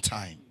his own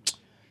time.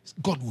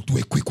 God will do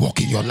a quick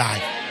walk in your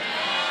life.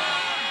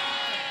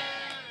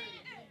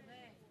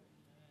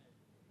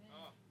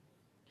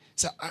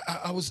 So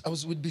I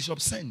was with Bishop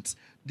Saint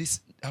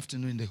this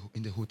afternoon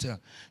in the hotel.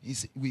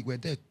 We were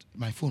there.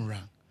 My phone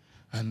rang,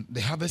 and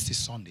the harvest is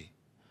Sunday.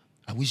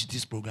 I wish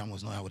this program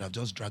was not. I would have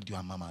just dragged you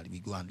and Mama. We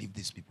go and leave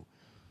these people.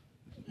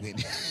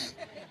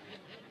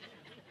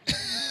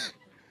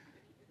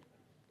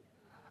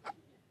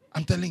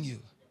 I'm telling you,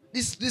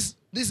 this is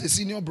a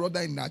senior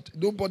brother in that.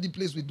 Nobody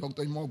plays with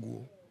Dr.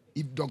 Imogu.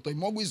 If Dr.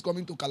 Imogu is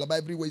coming to Calabar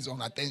everywhere, he's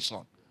on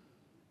attention.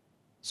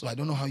 So I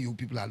don't know how you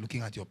people are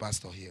looking at your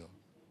pastor here.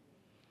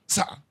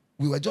 Sir,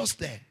 we were just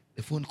there.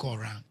 The phone call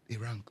rang. The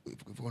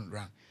phone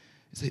rang.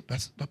 He said,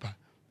 "Papa,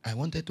 I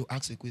wanted to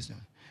ask a question.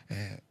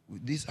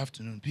 This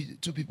afternoon,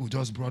 2 people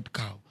just brought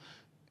cow.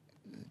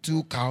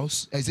 2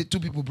 cows. I said, 2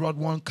 people brought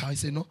 1 cow. He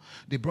said, no,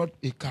 they brought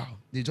a cow.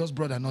 They just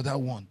brought another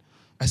one.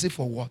 I said,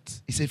 for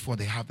what? He said, for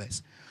the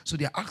harvest. So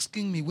they're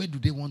asking me, where do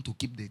they want to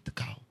keep the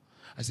cow?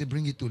 I said,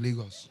 bring it to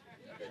Lagos.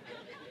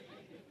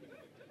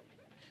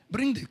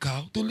 Bring the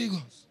cow to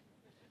Lagos.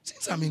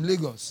 Since I'm in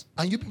Lagos,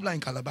 and you people are in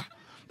Calabar,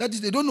 that is,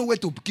 they don't know where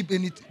to keep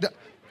anything.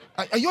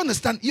 Are you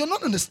understand? You're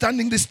not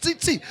understanding this.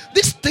 See,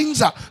 these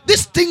things are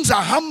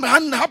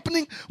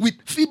happening with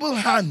feeble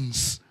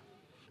hands.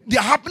 They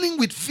are happening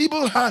with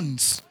feeble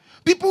hands.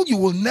 People you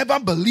will never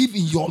believe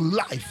in your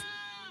life.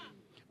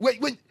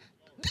 When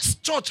this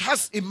church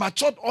has a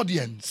matured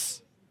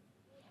audience.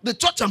 The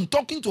church I'm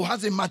talking to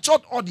has a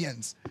matured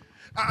audience.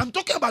 I'm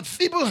talking about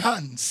feeble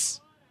hands.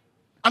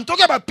 I'm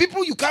talking about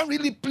people you can't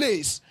really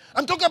place.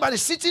 I'm talking about a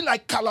city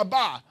like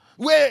Calabar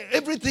where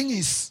everything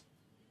is.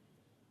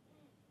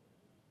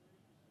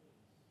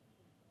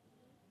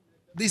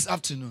 This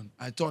afternoon,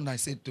 I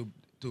said to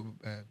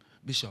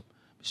Bishop,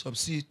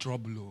 see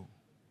trouble.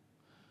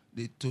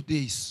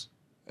 Today is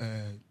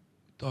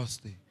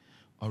Thursday.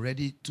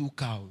 Already 2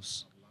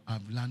 cows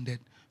have landed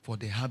for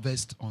the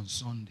harvest on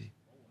Sunday.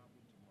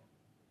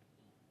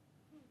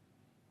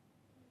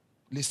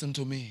 Listen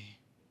to me.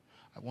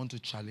 I want to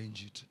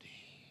challenge you today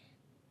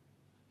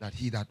that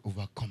he that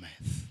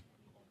overcometh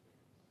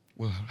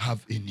will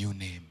have a new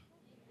name.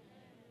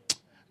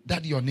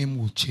 That your name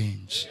will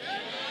change.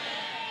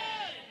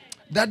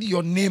 That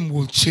your name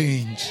will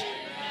change.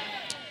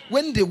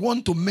 When they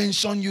want to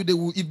mention you,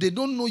 if they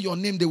don't know your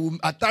name, they will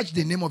attach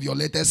the name of your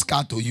latest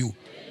car to you.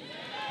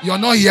 You're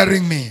not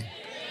hearing me.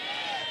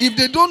 If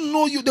they don't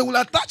know you, they will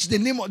attach the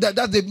name of that.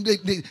 That's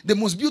the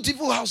most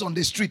beautiful house on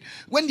the street.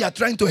 When they are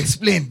trying to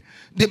explain,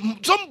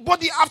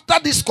 somebody after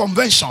this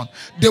convention,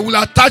 they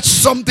will attach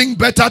something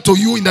better to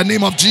you in the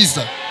name of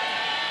Jesus.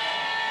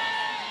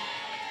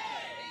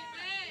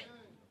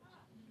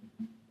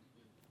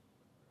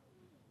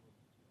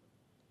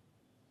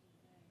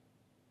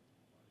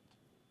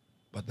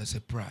 But there's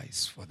a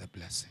price for the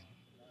blessing.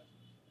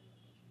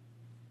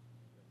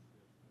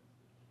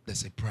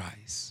 There's a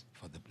price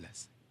for the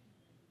blessing.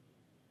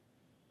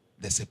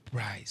 There's a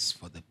price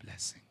for the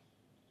blessing.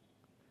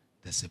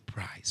 There's a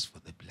price for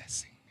the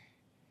blessing.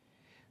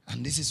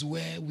 And this is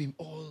where we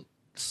all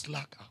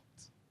slack out.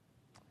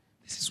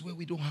 This is where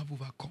we don't have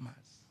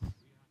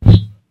overcomers.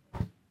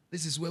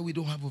 This is where we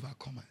don't have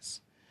overcomers.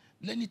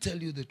 Let me tell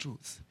you the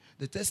truth.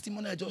 The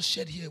testimony I just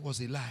shared here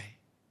was a lie.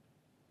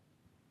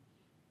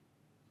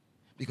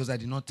 Because I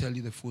did not tell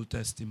you the full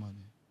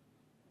testimony.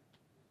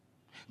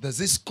 There's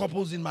these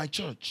couples in my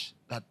church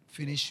that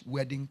finished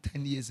wedding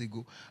 10 years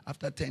ago.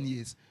 After 10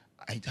 years,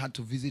 I had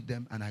to visit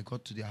them, and I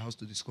got to their house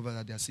to discover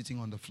that they are sitting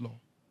on the floor.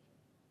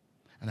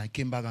 And I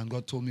came back and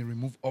God told me,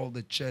 remove all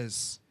the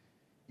chairs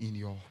in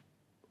your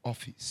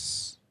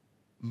office.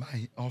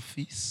 My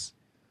office?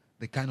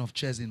 The kind of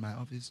chairs in my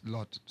office?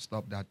 Lord,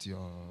 stop that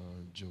your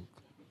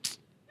joke.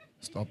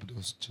 Stop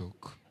those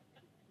jokes.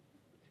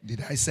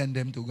 Did I send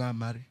them to go and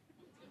marry?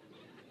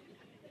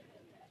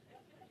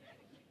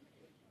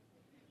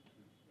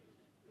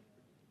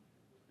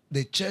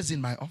 The chairs in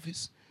my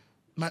office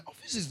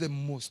is the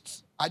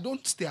most. I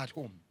don't stay at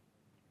home.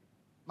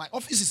 My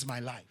office is my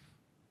life.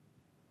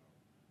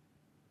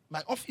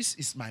 My office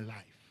is my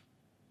life.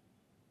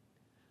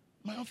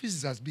 My office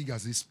is as big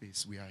as this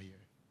space we are here.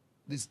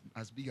 This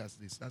as big as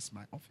this. That's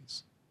my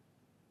office.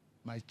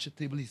 My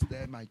table is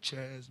there, my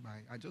chairs,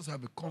 I just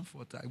have a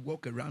comfort. I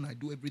walk around, I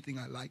do everything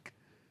I like.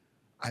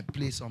 I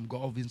play some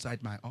golf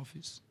inside my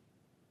office.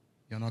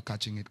 You're not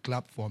catching it.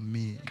 Clap for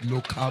me,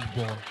 local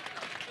boy.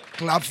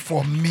 Clap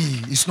for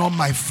me. It's not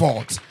my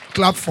fault.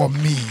 Clap for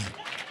me.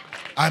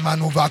 I'm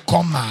an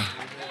overcomer.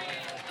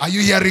 Are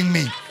you hearing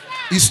me?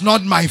 It's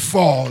not my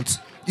fault.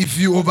 If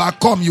you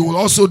overcome, you will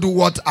also do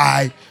what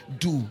I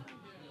do.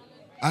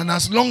 And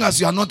as long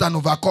as you are not an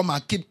overcomer,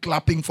 keep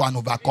clapping for an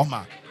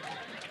overcomer.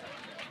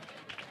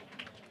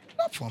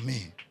 Not for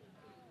me.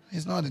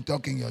 It's not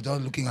talking. You're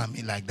just looking at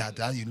me like that.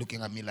 How are you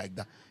looking at me like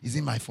that? Is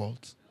it my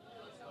fault?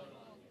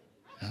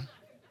 Huh?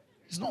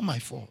 It's not my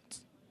fault.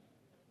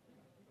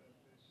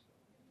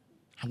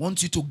 I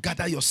want you to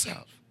gather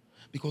yourself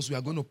because we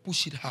are going to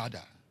push it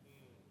harder.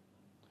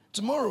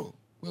 Tomorrow,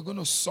 we're going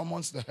to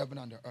summon the heaven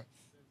and the earth.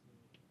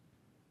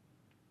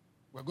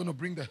 We're going to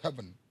bring the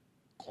heaven,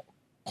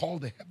 call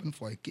the heaven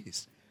for a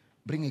case,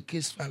 bring a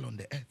case file on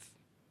the earth,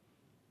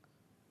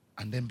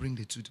 and then bring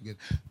the two together.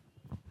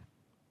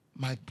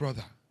 My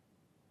brother,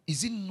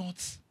 is it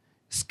not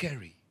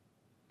scary?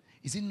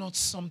 Is it not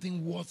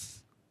something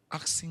worth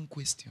asking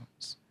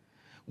questions?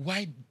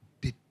 Why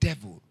the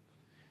devil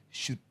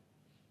should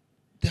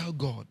tell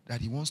God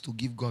that he wants to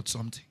give God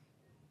something?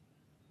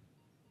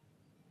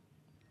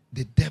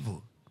 The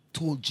devil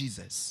told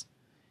Jesus,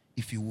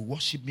 if you will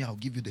worship me, I'll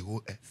give you the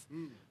whole earth.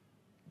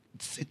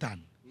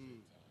 Satan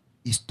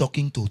is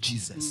talking to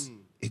Jesus,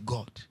 a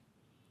God.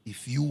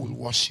 If you will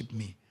worship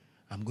me,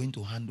 I'm going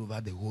to hand over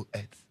the whole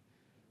earth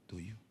to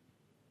you.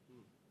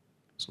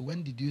 So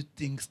when did you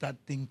start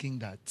thinking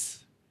that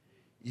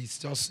it's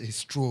just a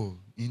stroll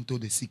into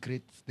the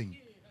secret thing?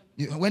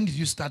 When did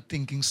you start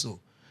thinking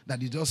so?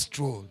 That you just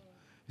stroll?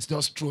 It's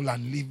just stroll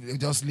and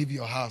leave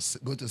your house,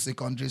 go to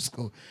secondary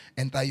school,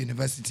 enter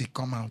university,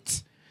 come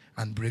out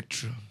and break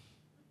through.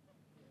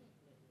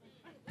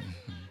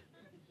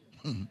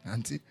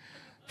 Auntie,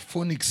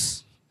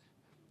 phonics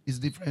is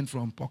different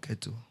from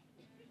pocket too.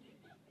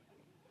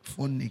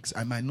 Phonics,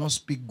 I might not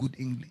speak good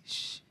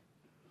English,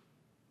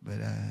 but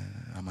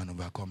I'm an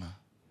overcomer.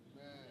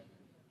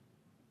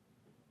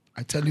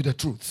 I tell you the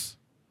truth.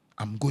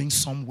 I'm going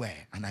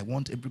somewhere and I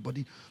want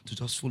everybody to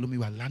just follow me.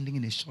 We're landing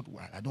in a short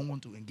while. I don't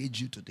want to engage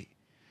you today.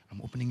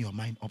 I'm opening your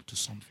mind up to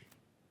something.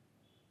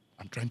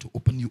 I'm trying to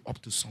open you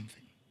up to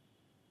something.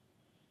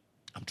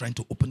 I'm trying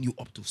to open you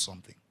up to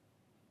something.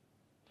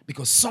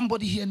 Because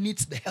somebody here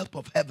needs the help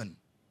of heaven.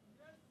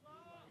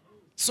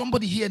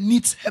 Somebody here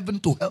needs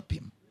heaven to help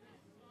him.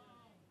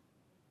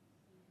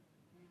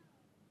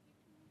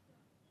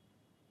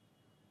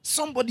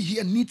 Somebody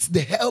here needs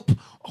the help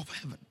of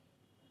heaven.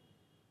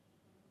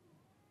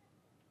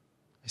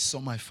 I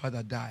saw my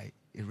father die,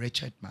 a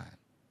wretched man.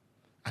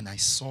 And I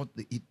saw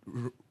it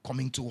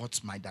coming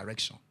towards my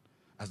direction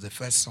as the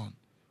first son.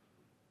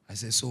 I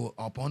said, so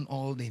upon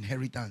all the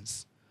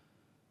inheritance,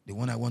 the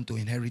one I want to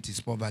inherit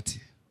is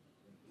poverty.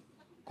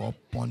 God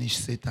punish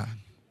Satan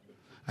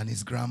and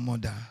his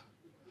grandmother.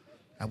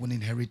 I won't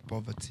inherit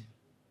poverty.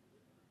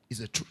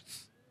 It's the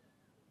truth.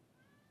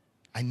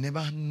 I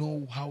never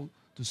know how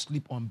to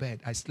sleep on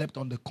bed. I slept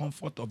on the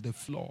comfort of the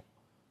floor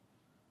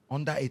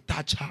under a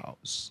thatch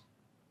house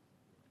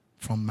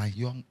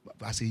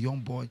as a young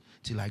boy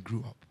till I grew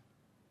up.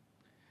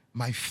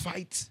 My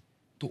fight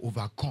to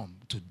overcome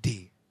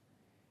today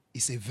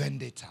is a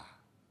vendetta.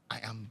 I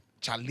am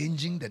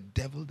challenging the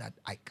devil that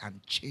I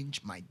can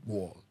change my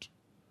world.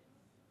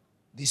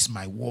 This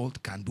my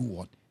world can do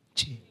what?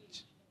 Change.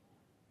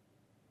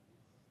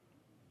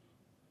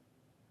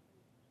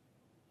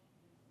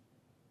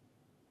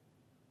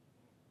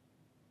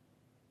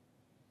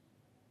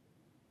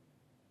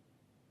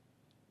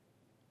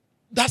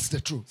 That's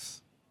the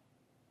truth.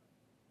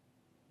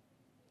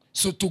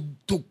 So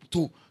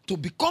to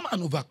become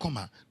an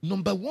overcomer,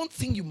 number one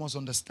thing you must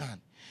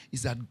understand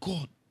is that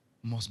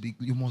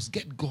you must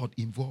get God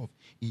involved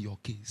in your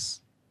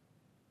case.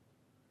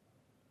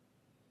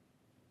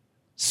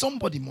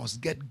 Somebody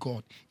must get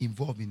God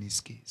involved in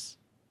his case.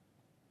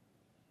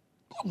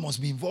 God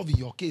must be involved in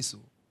your case.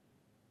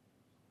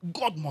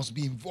 God must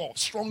be involved,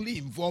 strongly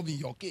involved in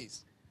your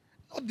case.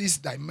 Not this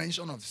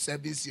dimension of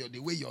service or the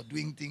way you're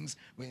doing things.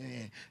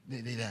 When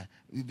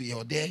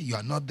you're there, you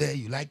are not there,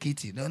 you like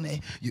it. You don't know.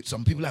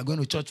 Some people are going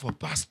to church for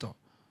pastor.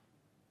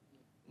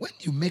 When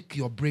you make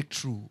your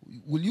breakthrough,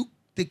 will you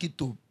take it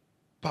to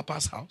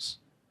Papa's house?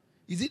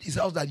 Is it his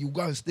house that you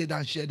go and stay there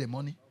and share the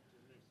money?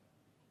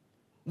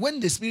 When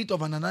the spirit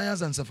of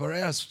Ananias and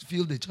Sapphira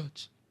filled the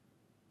church,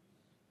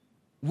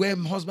 where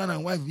husband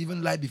and wife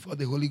even lie before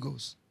the Holy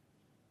Ghost.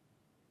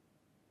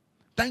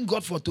 Thank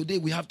God for today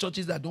we have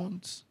churches that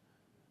don't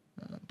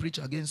preach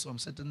against some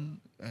certain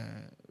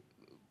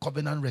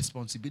covenant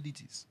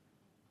responsibilities.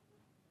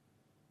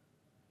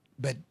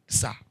 But,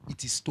 sir,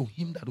 it is to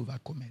him that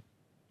overcometh.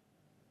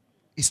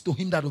 It's to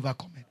him that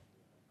overcometh.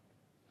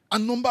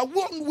 And number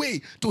one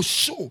way to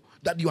show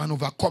that you are an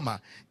overcomer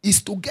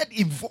is to get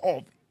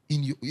involved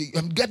in you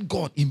and get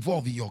God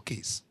involved in your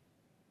case.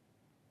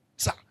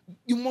 Sir,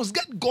 you must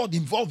get God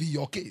involved in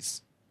your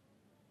case.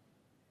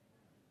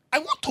 I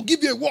want to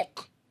give you a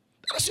walk.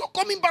 As you're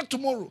coming back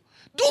tomorrow,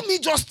 do me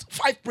just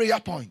 5 prayer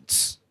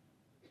points.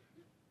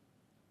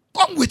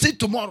 Come with it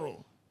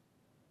tomorrow.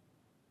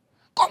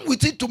 Come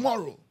with it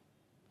tomorrow.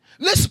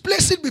 Let's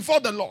place it before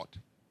the Lord.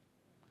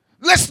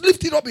 Let's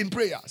lift it up in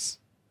prayers.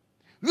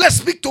 Let's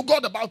speak to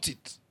God about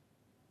it.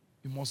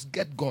 You must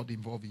get God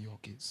involved in your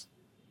case.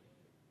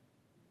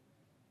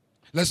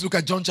 Let's look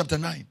at John chapter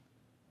 9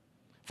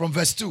 from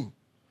verse 2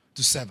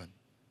 to 7.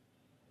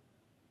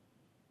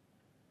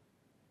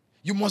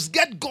 You must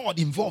get God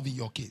involved in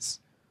your case.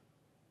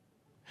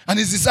 And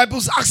his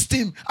disciples asked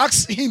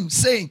him,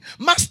 saying,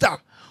 Master,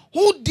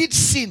 who did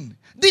sin,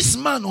 this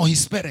man or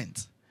his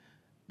parent,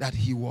 that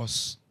he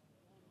was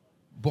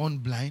born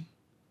blind?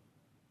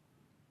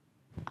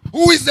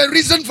 Who is the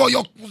reason for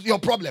your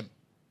problem?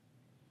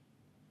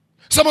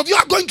 Some of you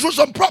are going through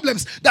some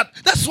problems.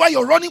 That's why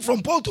you're running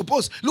from pole to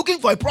post, looking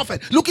for a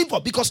prophet,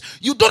 because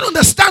you don't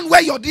understand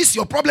where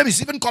your problem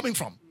is even coming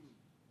from.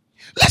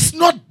 Let's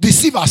not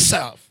deceive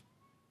ourselves.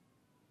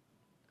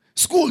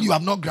 School, you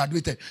have not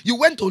graduated. You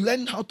went to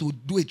learn how to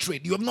do a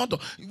trade. You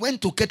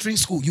went to catering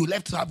school. You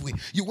left halfway.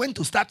 You went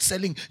to start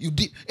selling. You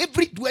did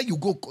everywhere you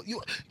go. You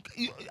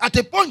at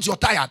a point you're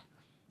tired.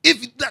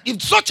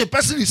 If such a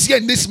person is here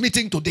in this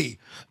meeting today,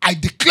 I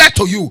declare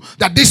to you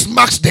that this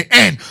marks the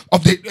end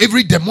of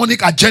every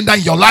demonic agenda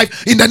in your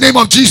life in the name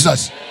of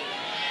Jesus.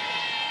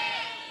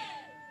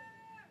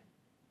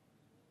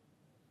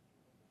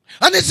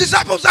 And his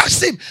disciples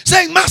asked him,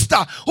 saying,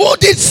 Master, who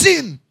did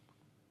sin?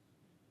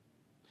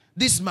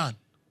 This man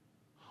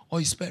or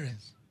his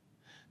parents,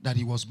 that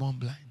he was born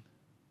blind?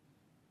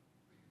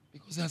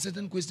 Because there are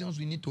certain questions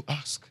we need to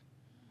ask.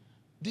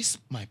 This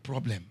my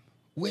problem,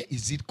 where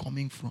is it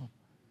coming from?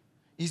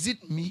 Is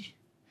it me?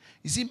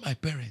 Is it my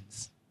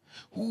parents?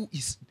 Who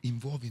is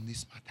involved in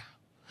this matter?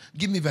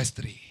 Give me verse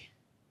 3.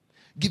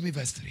 Give me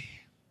verse 3.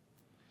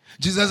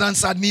 Jesus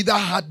answered, neither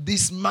had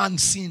this man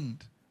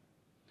sinned,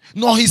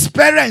 nor his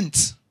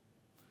parents,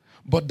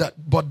 but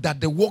that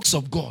the works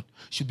of God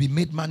should be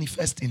made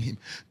manifest in him.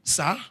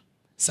 Sir,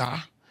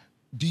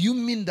 do you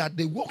mean that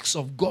the works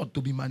of God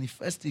to be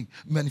manifested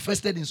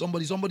in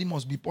somebody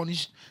must be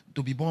punished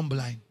to be born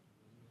blind?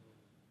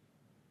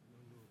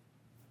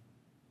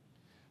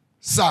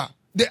 Sir,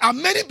 there are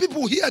many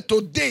people here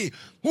today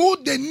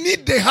who they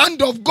need the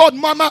hand of God,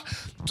 mama,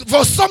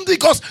 for something,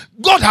 because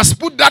God has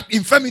put that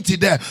infirmity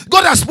there.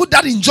 God has put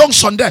that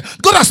injunction there.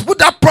 God has put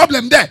that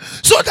problem there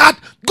so that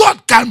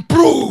God can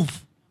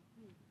prove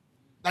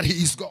that he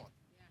is God.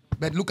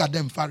 But look at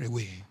them far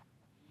away.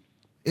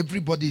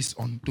 Everybody is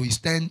on to his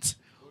tent.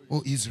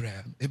 Oh,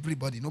 Israel.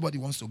 Nobody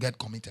wants to get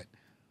committed.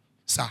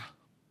 Sir,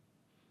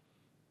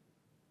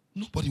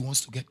 nobody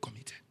wants to get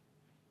committed.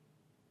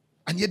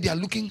 And yet they are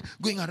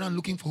going around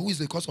looking for who is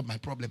the cause of my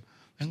problem.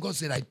 And God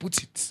said, I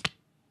put it.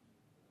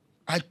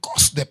 I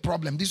caused the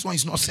problem. This one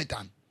is not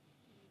Satan.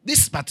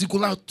 This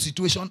particular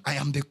situation, I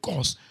am the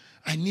cause.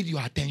 I need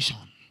your attention.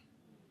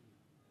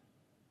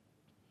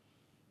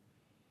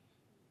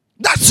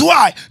 That's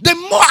why the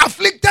more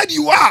afflicted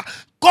you are,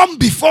 come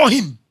before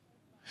him.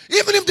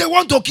 Even if they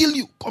want to kill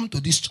you, come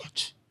to this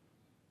church.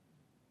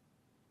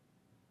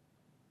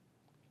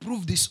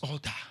 Prove this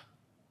altar.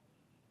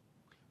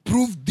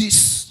 Prove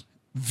this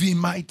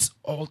Vimite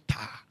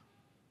altar.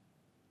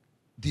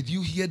 Did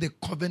you hear the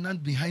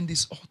covenant behind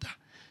this altar?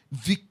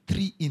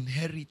 victory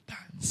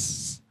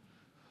inheritance.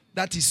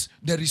 That is,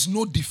 there is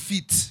no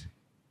defeat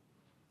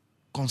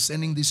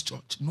concerning this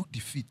church. No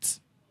defeat.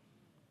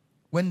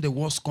 When the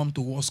wars come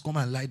to wars, come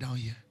and lie down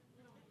here.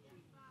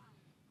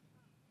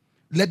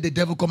 Let the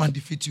devil come and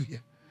defeat you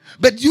here.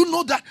 But you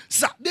know that,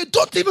 sir, they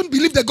don't even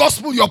believe the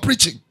gospel you're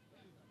preaching.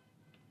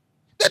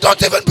 They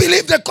don't even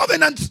believe the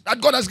covenant that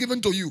God has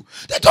given to you.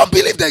 They don't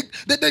believe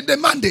the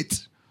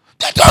mandate.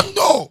 They don't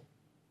know.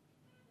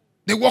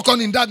 They walk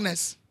on in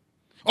darkness.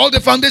 All the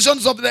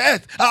foundations of the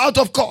earth are out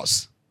of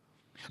course.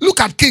 Look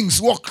at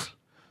kings walk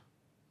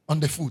on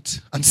the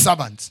foot, and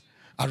servants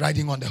are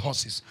riding on the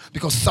horses,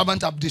 because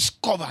servants have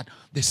discovered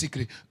the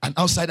secret. An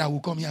outsider will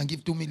come here and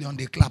give 2 million,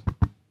 they clap.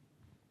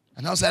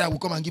 An outsider will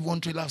come and give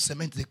 1 trailer of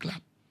cement, they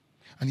clap.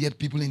 And yet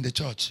people in the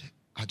church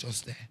are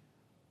just there.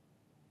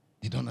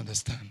 They don't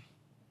understand.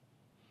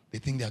 They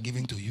think they are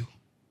giving to you.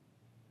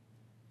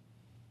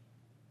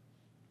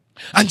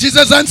 And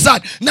Jesus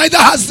answered, neither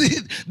has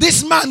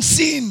this man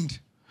sinned,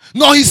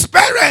 nor his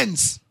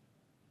parents.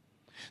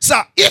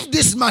 Sir, if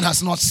this man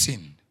has not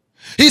sinned,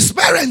 his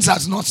parents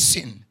has not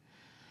sinned,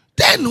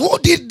 then who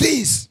did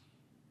this?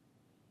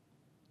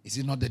 Is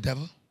it not the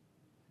devil?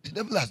 The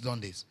devil has done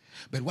this.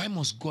 But why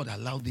must God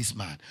allow this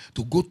man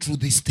to go through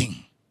this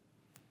thing,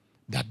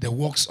 that the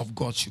works of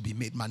God should be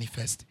made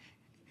manifest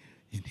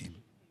in him?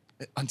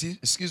 Auntie,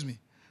 excuse me.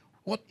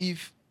 What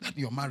if that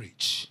your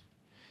marriage,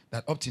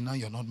 that up till now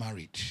you're not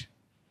married,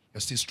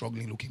 you're still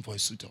struggling looking for a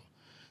suitor,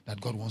 that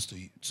God wants to,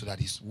 so that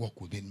his work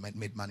will be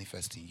made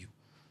manifest in you?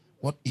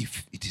 What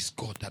if it is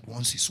God that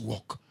wants his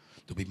work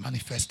to be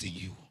manifest in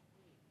you?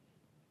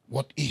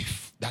 What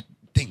if that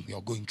thing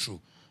you're going through,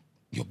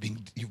 you've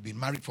been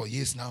married for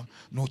years now,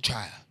 no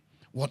child?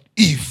 What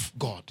if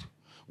God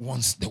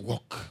wants the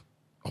work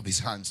of his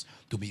hands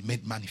to be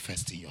made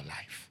manifest in your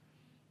life?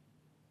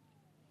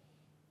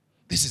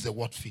 This is the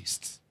word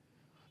feast.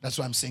 That's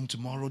why I'm saying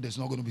tomorrow there's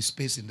not going to be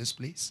space in this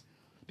place,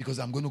 because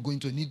I'm going to go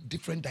into a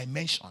different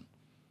dimension.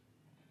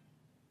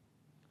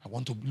 I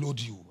want to load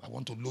you. I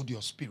want to load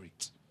your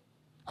spirit.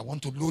 I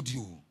want to load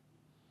you.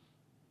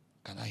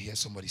 Can I hear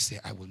somebody say,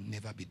 I will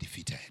never be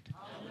defeated?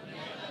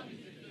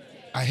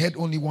 I heard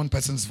only one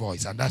person's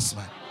voice, and that's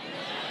mine.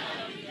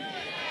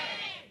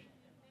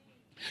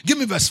 Give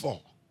me verse 4.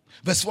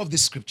 Verse 4 of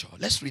this scripture.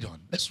 Let's read on.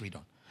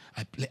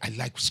 I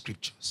like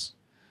scriptures.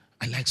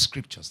 I like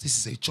scriptures. This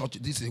is a church.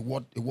 This is a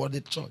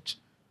worded church.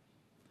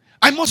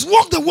 I must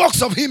walk the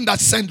works of him that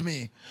sent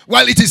me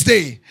while it is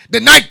day. The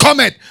night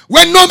cometh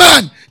when no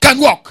man can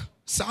walk.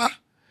 Sir,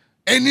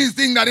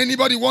 anything that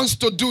anybody wants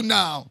to do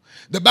now,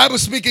 the Bible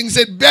speaking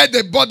said, bear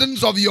the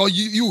burdens of your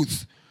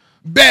youth.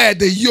 Bear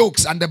the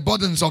yokes and the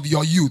burdens of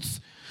your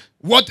youth.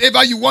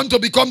 Whatever you want to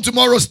become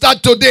tomorrow,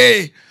 start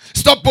today.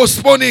 Stop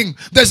postponing.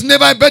 There's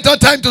never a better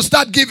time to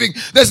start giving.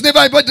 There's never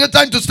a better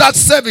time to start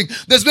serving.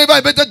 There's never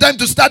a better time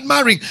to start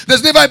marrying.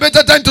 There's never a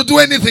better time to do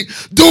anything.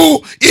 Do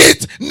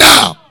it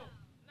now.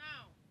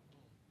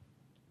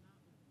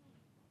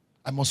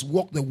 I must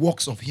walk the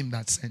works of him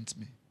that sent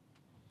me.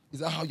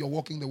 Is that how you're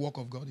walking the work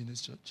of God in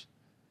this church?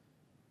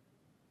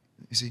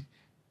 You see?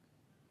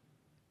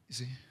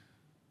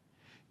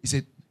 He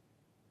said,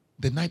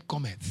 the night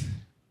cometh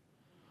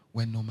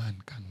when no man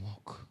can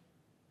walk.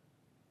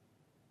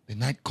 The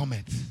night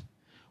cometh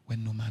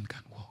when no man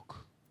can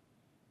walk.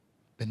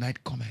 The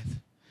night cometh.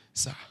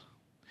 Sir,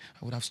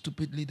 I would have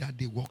stupidly that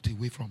day walked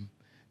away from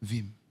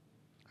Vim.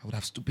 I would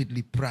have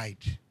stupidly pried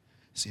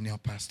senior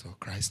pastor,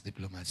 Christ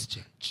Diplomats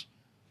Church.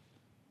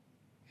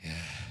 Yeah,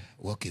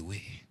 walk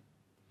away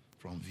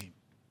from Vim.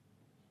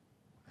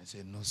 I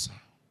said, no, sir.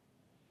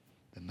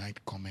 The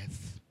night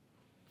cometh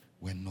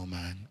when no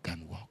man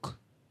can walk.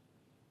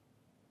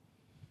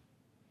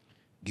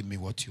 Give me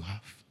what you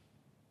have.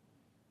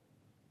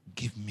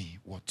 Give me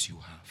what you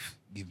have.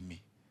 Give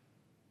me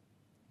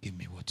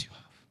what you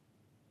have.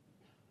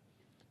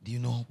 Do you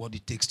know what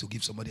it takes to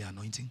give somebody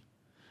anointing?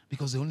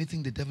 Because the only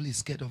thing the devil is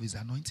scared of is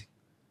anointing.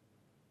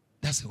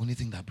 That's the only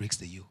thing that breaks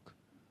the yoke.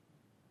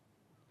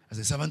 As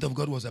the servant of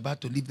God was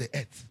about to leave the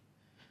earth,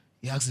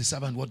 he asked the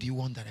servant, what do you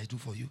want that I do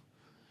for you?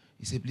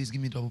 He said, please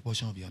give me double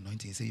portion of your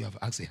anointing. He said, you have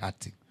asked a hard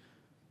thing.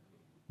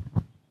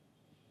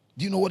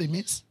 Do you know what it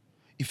means?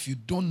 If you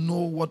don't know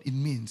what it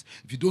means,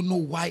 if you don't know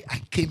why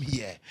I came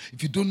here,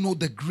 if you don't know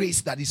the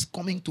grace that is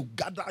coming to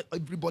gather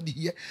everybody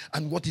here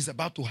and what is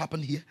about to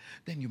happen here,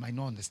 then you might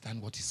not understand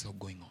what is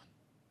going on.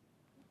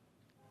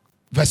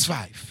 Verse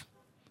 5.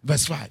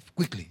 Verse 5,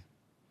 quickly.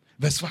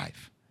 Verse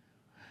 5.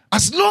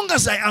 As long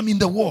as I am in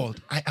the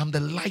world, I am the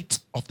light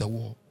of the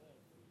world.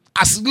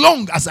 As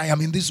long as I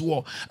am in this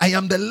world, I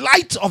am the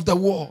light of the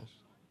world.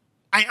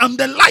 I am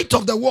the light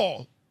of the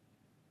world.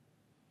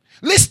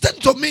 Listen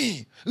to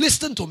me.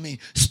 Listen to me.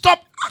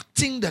 Stop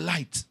acting the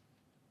light.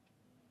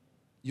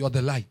 You're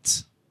the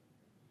light.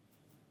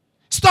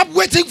 Stop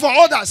waiting for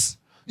others.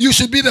 You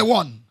should be the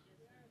one.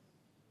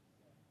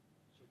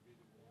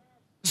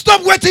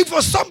 Stop waiting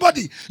for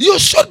somebody. You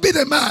should be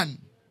the man.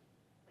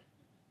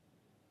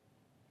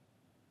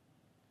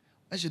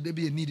 Why should there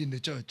be a need in the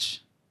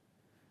church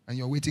and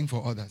you're waiting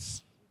for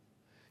others?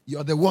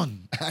 You're the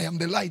one. I am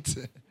the light.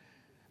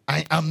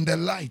 I am the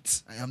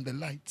light. I am the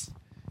light.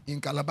 In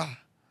Calabar,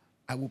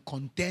 I will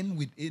contend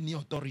with any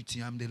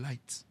authority. I'm the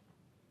light.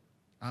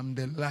 I'm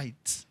the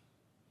light.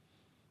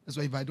 That's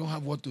why if I don't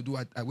have what to do,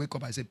 I wake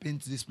up, I say,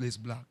 paint this place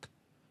black.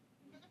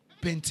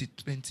 Paint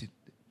it, paint it.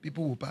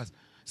 People will pass.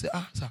 Say,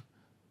 sir,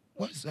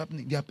 what is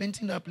happening? They are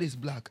painting that place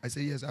black. I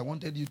say, yes, I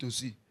wanted you to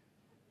see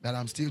that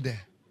I'm still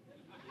there.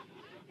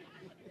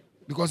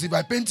 Because if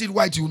I paint it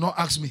white, you will not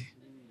ask me.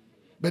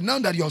 But now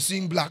that you're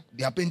seeing black,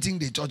 they are painting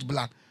the church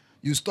black.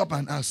 You stop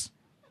and ask,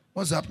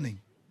 what's happening?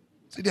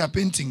 See, they are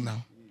painting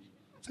now.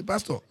 Say,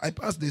 Pastor, I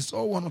passed, they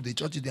saw one of the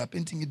churches, they are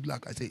painting it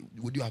black. I say,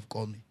 would you have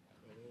called me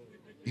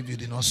if you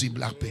did not see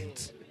black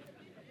paint?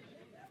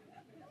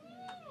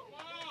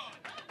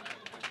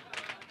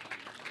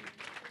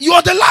 You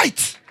are the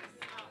light.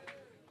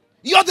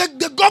 You are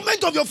the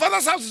government of your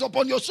father's house is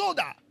upon your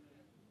shoulder.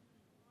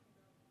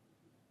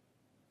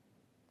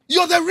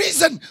 You're the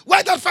reason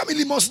why that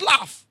family must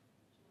laugh.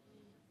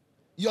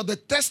 You're the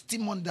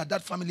testimony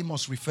that family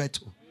must refer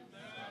to.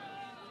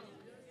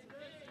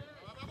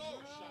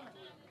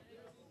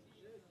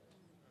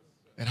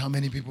 And how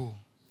many people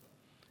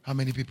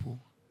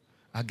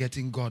are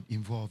getting God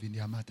involved in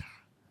their matter?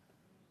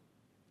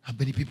 How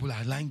many people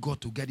are allowing God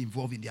to get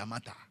involved in their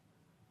matter?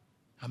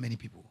 How many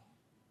people?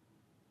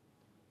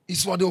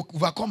 It's for the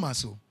overcomers.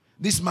 So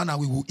this manna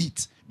we will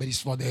eat, but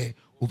it's for the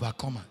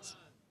overcomers.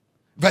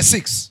 Verse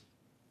 6.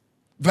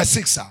 Verse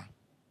 6, sir.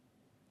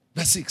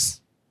 Verse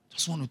 6.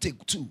 Just want to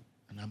take 2,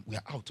 and we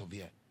are out of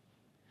here.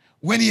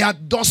 When he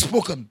had thus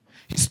spoken,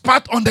 he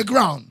spat on the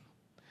ground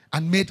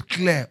and made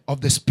clear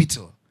of the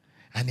spittle,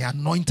 and he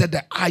anointed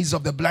the eyes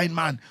of the blind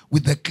man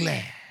with the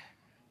clay.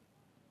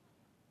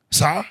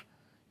 Sir,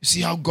 you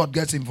see how God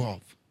gets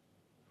involved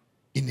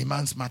in the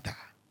man's matter.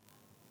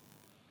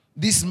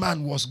 This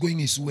man was going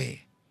his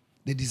way.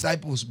 The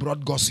disciples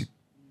brought gossip.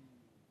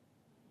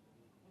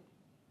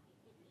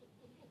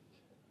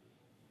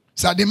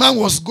 So the man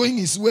was going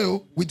his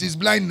way with his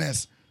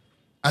blindness,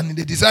 and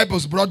the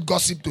disciples brought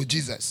gossip to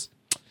Jesus.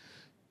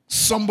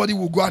 Somebody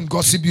will go and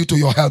gossip you to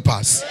your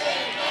helpers.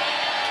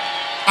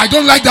 I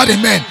don't like that,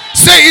 amen.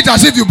 Say it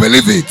as if you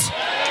believe it.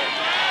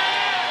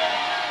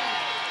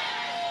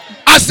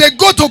 As they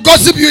go to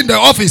gossip you in the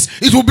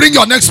office, it will bring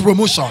your next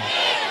promotion.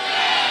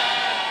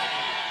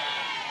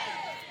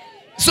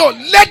 So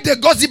let the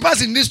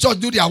gossipers in this church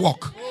do their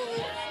work.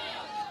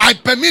 I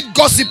permit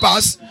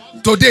gossipers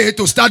today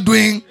to start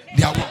doing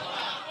their work.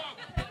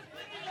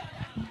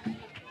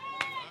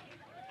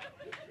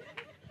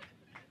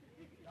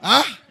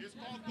 Huh?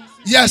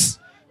 Yes.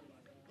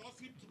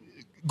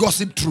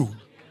 Gossip true.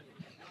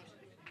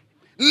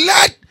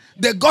 Let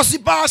the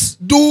gossipers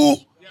do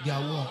their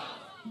work.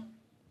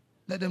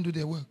 Let them do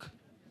their work.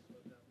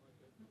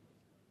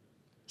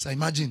 So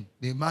imagine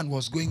the man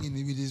was going in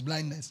with his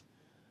blindness.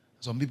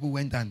 Some people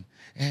went and,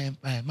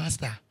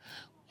 Master,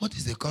 what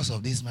is the cause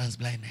of this man's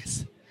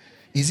blindness?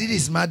 Is it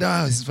his mother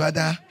or his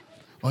father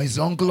or his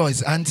uncle or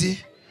his auntie?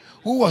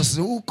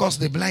 Who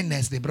caused the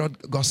blindness? They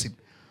brought gossip.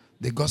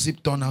 The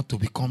gossip turned out to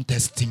become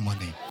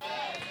testimony.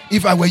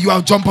 If I were you,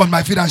 I'll jump on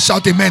my feet and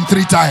shout amen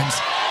 3 times.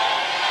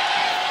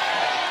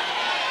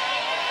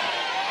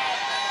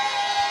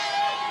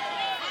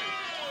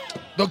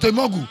 Dr.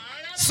 Mogu,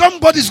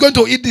 somebody's going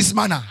to eat this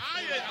manna.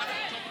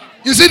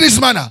 You see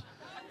this manna?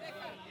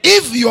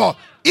 If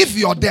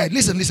you're there,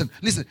 listen.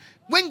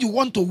 When you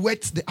want to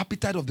whet the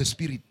appetite of the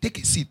spirit, take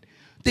a seat.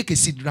 Take a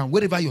seat down.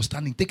 Wherever you're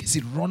standing, take a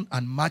seat. Run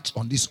and march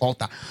on this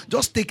altar.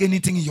 Just take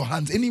anything in your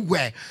hands,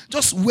 anywhere.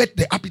 Just whet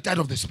the appetite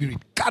of the spirit.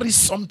 Carry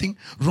something,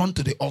 run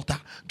to the altar,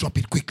 drop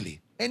it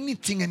quickly.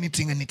 Anything.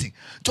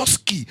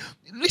 Just key.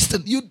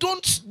 Listen, you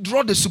don't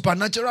draw the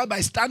supernatural by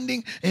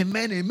standing,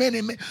 amen.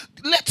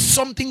 Let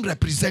something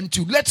represent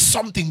you. Let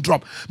something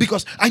drop.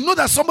 Because I know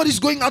that somebody's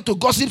going out to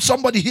gossip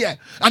somebody here,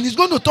 and it's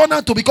going to turn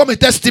out to become a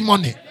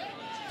testimony.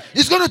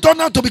 It's going to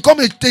turn out to become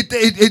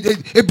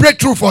a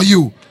breakthrough for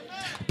you.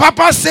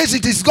 Papa says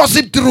it is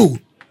gossip true.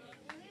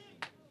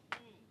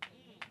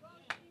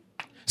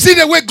 See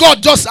the way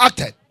God just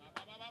acted.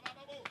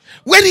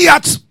 When he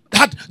had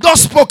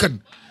just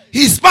spoken,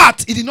 he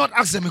spat. He did not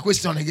ask them a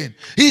question again.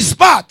 He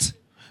spat.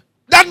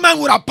 That man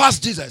would have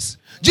passed Jesus.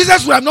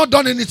 Jesus would have not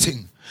done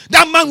anything.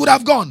 That man would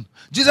have gone.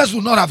 Jesus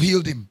would not have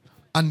healed him.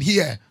 And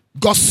here,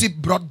 gossip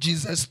brought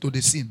Jesus to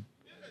the scene.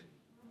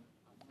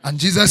 And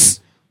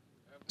Jesus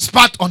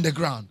spat on the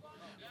ground,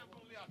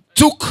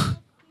 took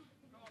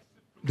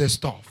the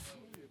stuff,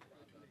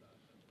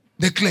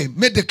 the clay,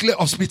 made the clay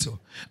of spittle,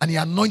 and he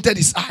anointed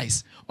his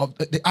eyes, of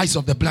the eyes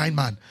of the blind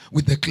man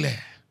with the clay.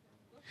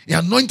 He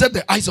anointed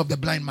the eyes of the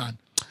blind man.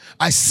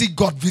 I see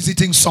God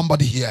visiting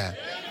somebody here.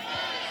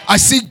 I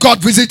see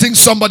God visiting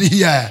somebody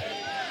here.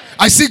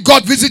 I see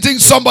God visiting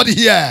somebody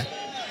here.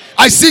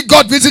 I see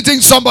God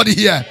visiting somebody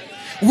here.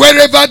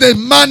 Wherever the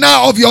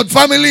manna of your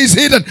family is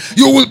hidden,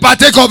 you will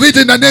partake of it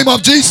in the name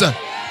of Jesus.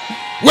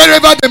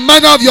 Wherever the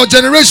manna of your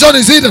generation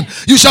is hidden,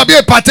 you shall be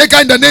a partaker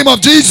in the name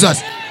of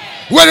Jesus.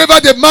 Wherever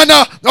the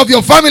manna of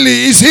your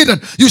family is hidden,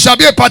 you shall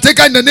be a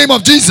partaker in the name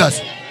of Jesus.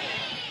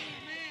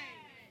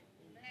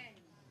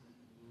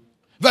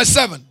 Verse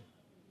 7.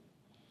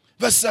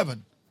 Verse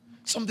 7.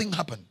 Something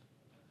happened.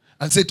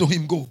 And said to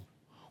him, go,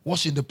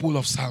 wash in the pool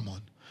of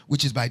Salmon,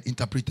 which is by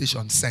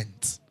interpretation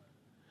sent.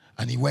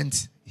 And he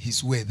went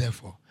his way,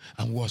 therefore,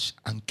 and washed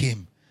and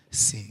came,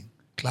 saying,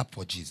 clap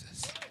for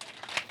Jesus.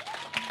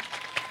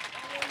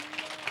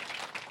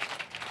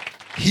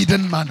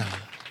 Hidden manna.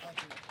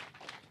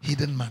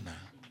 Hidden manna.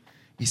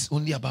 It's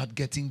only about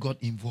getting God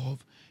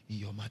involved in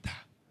your matter.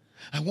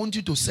 I want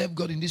you to serve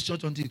God in this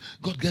church until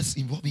God gets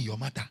involved in your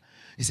matter.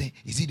 He say,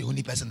 is he the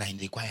only person that in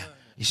the choir?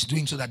 He's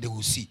doing so that they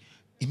will see.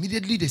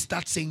 Immediately they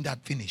start saying that,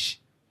 finish.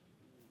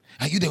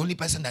 Are you the only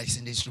person that is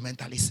in the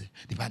instrumentalist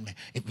department?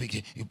 If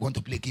you want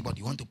to play keyboard,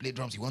 you want to play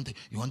drums, you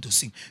want to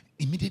sing.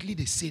 Immediately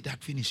they say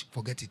that, finish,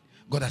 forget it.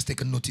 God has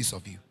taken notice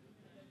of you.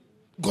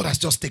 God has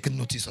just taken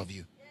notice of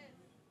you.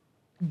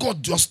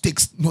 God just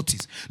takes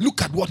notice.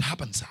 Look at what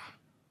happens, sir.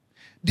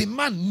 The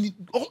man,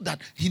 all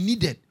that he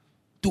needed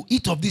to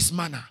eat of this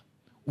manna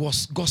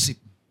was gossip.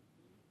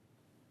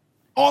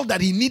 All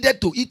that he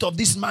needed to eat of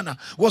this manna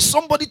was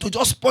somebody to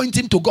just point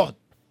him to God.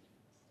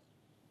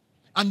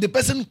 And the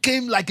person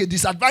came like a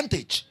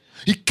disadvantage.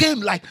 He came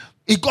like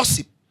a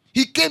gossip.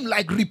 He came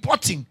like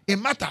reporting a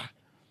matter.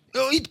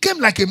 It came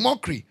like a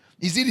mockery.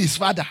 Is it his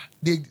father?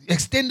 They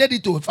extended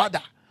it to a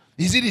father.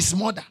 Is it his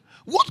mother?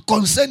 What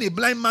concern a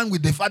blind man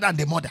with the father and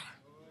the mother?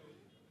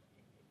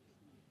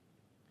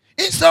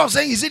 Instead of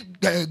saying, is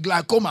it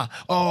glaucoma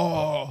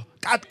or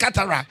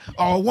cataract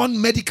or one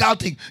medical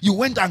thing, you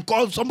went and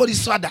called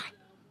somebody's father.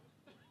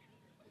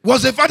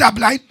 Was the father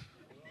blind?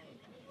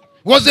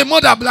 Was the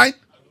mother blind?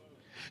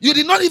 You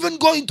did not even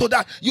go into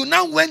that. You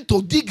now went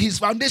to dig his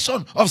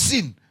foundation of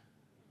sin.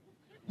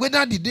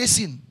 Whether did they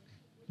sin?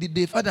 Did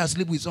the father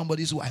sleep with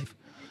somebody's wife?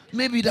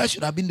 Maybe that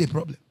should have been the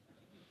problem.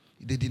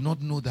 They did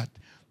not know that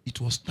it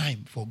was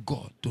time for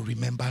God to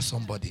remember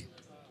somebody.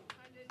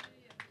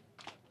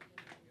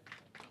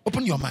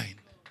 Open your mind.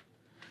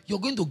 You're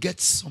going to get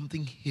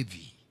something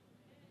heavy.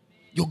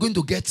 You're going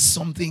to get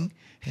something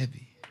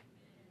heavy.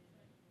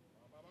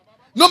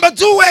 Number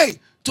 2 way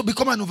to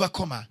become an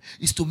overcomer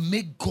is to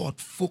make God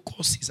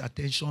focus his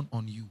attention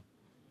on you.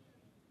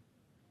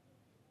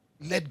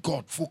 Let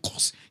God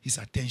focus his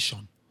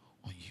attention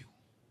on you.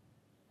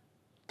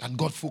 Can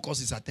God focus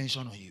his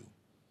attention on you?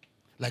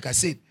 Like I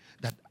said,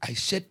 that I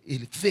shared a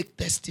fake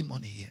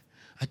testimony here.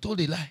 I told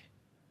a lie.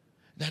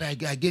 That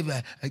I gave,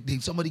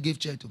 somebody gave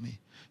chair to me.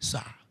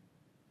 Sir,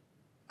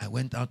 I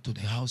went out to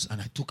the house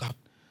and I took out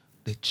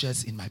the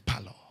chairs in my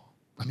parlor.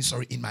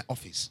 In my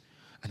office.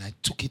 And I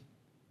took it.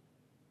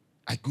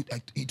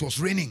 It was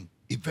raining,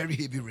 a very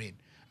heavy rain.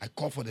 I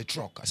called for the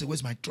truck. I said,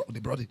 where's my truck? They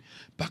brought it.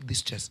 Pack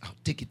this chest out.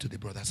 Take it to the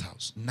brother's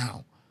house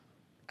now.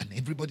 And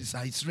everybody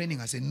said, it's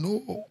raining. I said,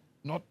 no,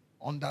 not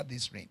under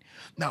this rain.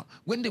 Now,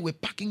 when they were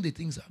packing the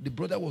things out, the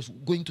brother was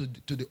going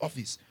to the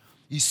office.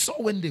 He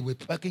saw when they were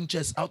packing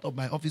chests out of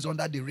my office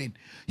under the rain.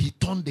 He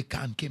turned the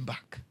car and came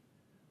back.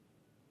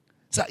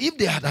 So if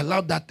they had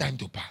allowed that time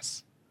to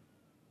pass,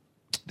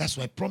 that's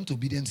why prompt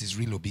obedience is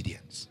real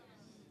obedience.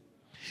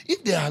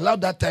 If they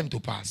allowed that time to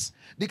pass,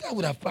 the guy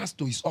would have passed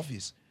to his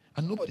office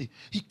and nobody.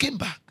 He came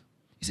back.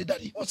 He said,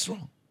 Daddy, what's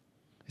wrong?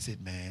 He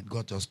said, man,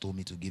 God just told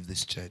me to give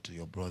this chair to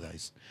your brother.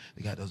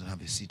 The guy doesn't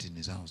have a seat in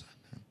his house.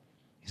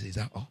 He said, is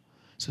that all?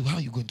 So how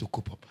are you going to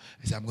cope up?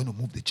 I said, I'm going to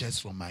move the chairs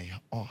from my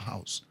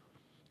house.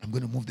 I'm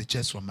going to move the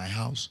chairs from my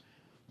house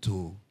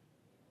to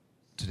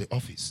the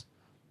office.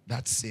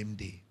 That same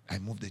day, I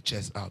moved the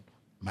chairs out.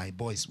 My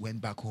boys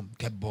went back home,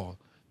 kept ball.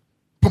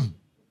 Boom!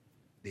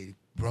 They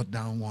brought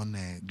down one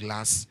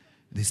glass,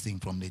 this thing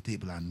from the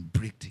table and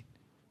bricked it.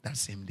 That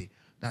same day.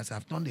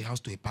 I've turned the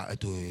house to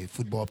a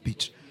football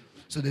pitch.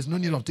 So there's no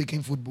need of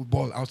taking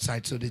football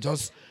outside. So they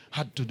just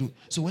had to do.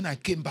 So when I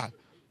came back,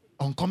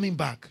 on coming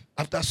back,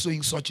 after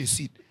sowing such a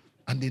seed,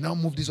 and they now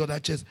moved these other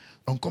chairs,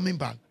 on coming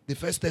back, the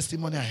first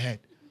testimony I heard,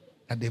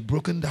 and they've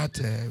broken that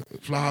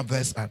flower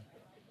vase. And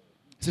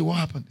I said, what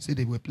happened? He said,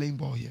 they were playing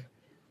ball here.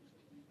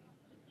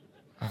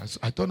 So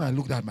I turned and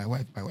looked at my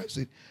wife. My wife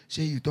said,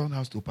 Shay, you turn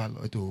house to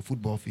a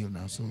football field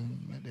now, so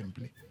let them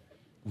play.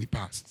 We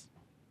passed.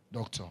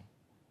 Doctor,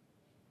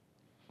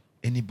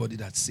 anybody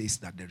that says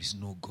that there is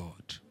no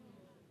God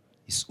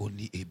is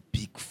only a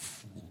big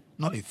fool.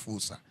 Not a fool,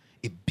 sir.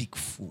 A big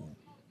fool.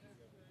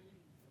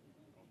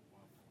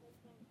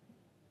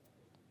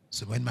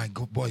 So when my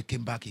boy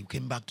came back, he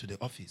came back to the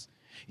office.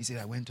 He said,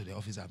 I went to the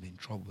office, I've been in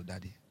trouble,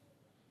 Daddy.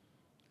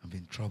 I've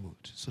been troubled.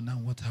 So now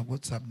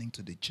what's happening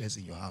to the chairs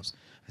in your house?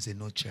 I said,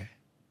 no chair.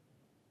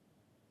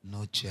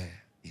 No chair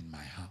in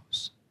my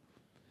house.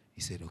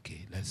 He said,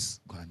 okay, let's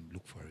go and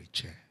look for a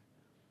chair.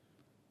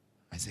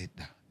 I said,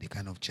 the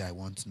kind of chair I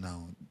want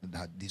now,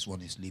 that this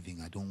one is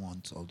leaving, I don't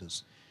want all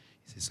those.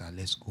 He said, sir,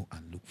 let's go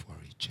and look for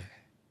a chair.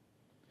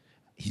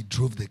 He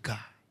drove the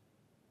car.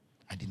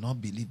 I did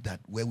not believe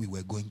that where we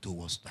were going to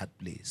was that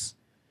place.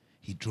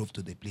 He drove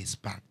to the place,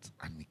 parked,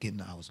 and we came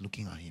down. I was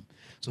looking at him.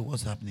 So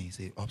what's happening? He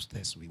said,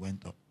 upstairs. We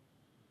went up.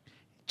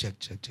 Check.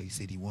 He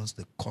said he wants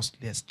the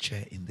costliest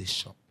chair in this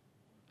shop.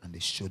 And they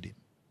showed him.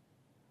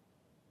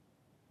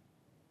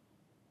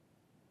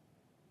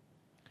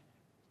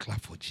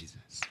 Clap for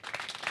Jesus.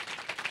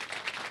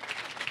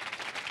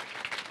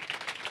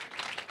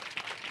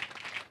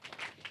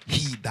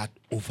 He that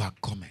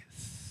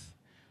overcometh.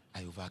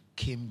 I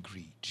overcame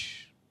greed.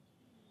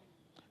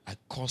 I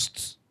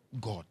caused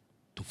God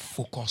to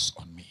focus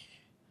on me.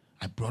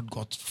 I brought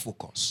God's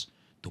focus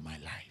to my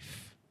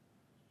life.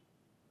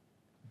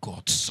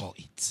 God saw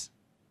it.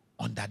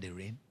 Under the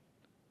rain,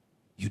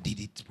 you did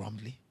it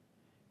promptly.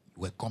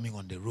 You were coming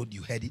on the road,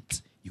 you heard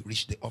it. You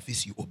reached the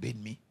office, you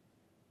obeyed me.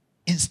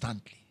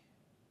 Instantly.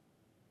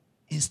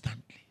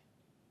 Instantly.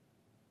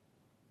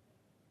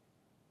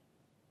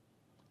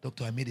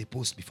 Doctor, I made a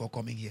post before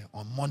coming here.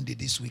 On Monday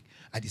this week,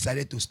 I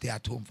decided to stay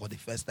at home for the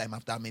first time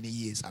after many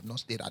years. I've not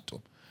stayed at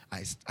home.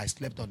 I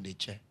slept on the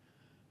chair.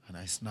 And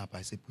I snapped.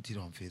 I said, put it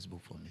on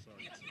Facebook for me.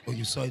 Oh,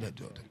 you saw it,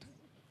 doctor?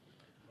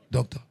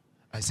 Doctor,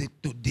 I said,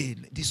 today,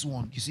 this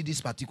one, you see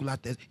this particular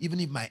test, even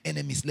if my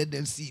enemies, let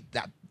them see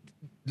that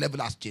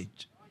level has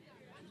changed.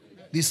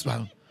 This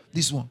one,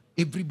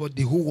 everybody,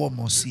 the whole world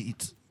must see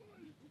it.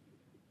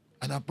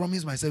 And I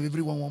promised myself,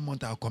 every 1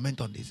 month, I'll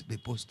comment on the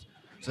post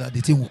so that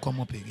the thing will come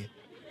up again.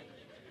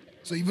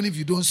 So even if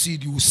you don't see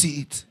it, you will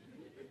see it.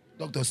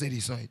 Doctor said he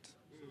saw it.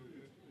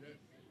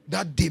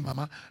 That day,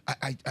 Mama,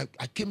 I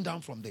came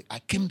down from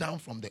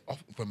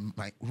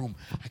my room.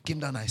 I came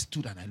down, I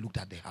stood and I looked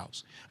at the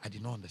house. I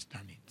did not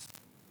understand it.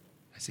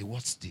 I said,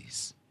 what's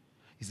this?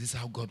 Is this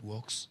how God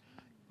works?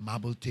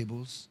 Marble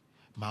tables,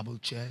 marble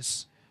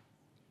chairs,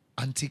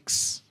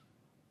 antiques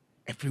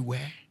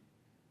everywhere.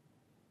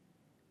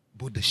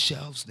 Both the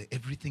shelves, the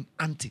everything,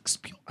 antiques,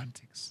 pure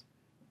antiques.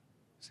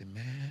 I said,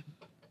 man,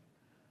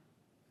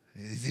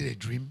 is it a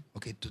dream?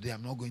 Okay, today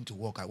I'm not going to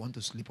work. I want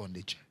to sleep on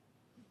the chair.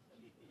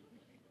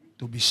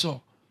 To be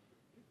sure,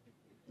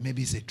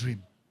 maybe it's a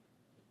dream.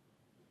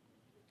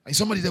 Is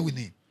somebody there with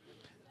me?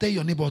 Tell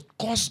your neighbor,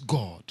 cause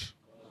God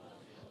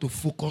to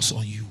focus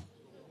on you.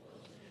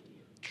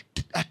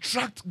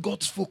 Attract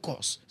God's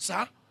focus.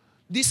 Sir,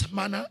 this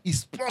manner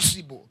is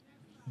possible,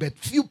 but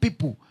few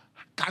people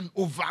can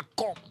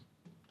overcome.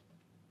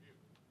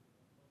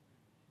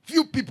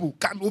 Few people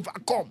can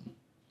overcome.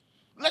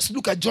 Let's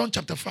look at John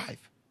chapter 5,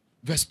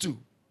 verse 2.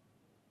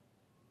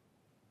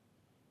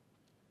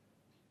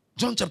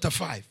 John chapter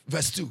 5,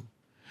 verse 2.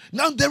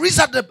 Now there is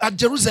at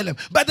Jerusalem,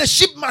 by the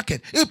sheep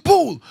market, a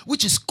pool,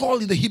 which is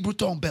called in the Hebrew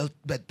tongue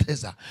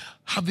Bethesda,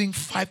 having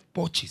 5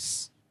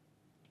 porches.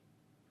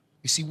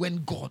 You see,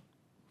 when God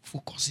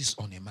focuses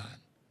on a man.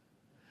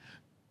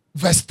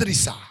 Verse 3,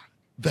 sir.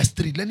 Verse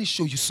 3, let me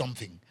show you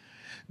something.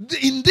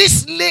 In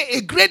this lay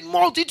a great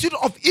multitude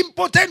of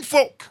impotent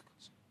folk,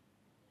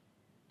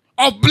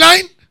 of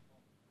blind,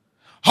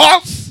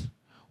 halt,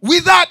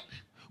 withered,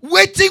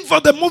 waiting for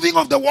the moving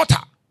of the water.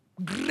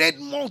 Great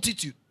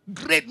multitude,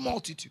 great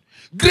multitude,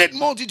 great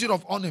multitude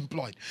of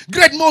unemployed,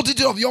 great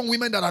multitude of young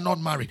women that are not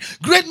married,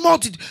 great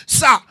multitude.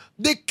 Sir,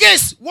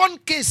 one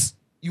case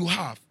you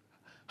have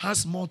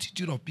has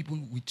multitude of people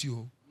with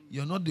you.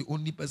 You're not the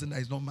only person that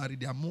is not married.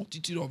 There are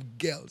multitude of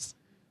girls.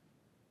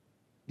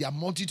 There are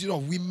multitude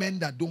of women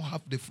that don't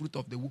have the fruit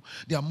of the womb.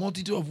 There are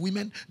multitude of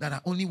women that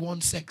are only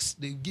one sex.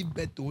 They give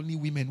birth to only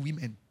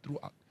women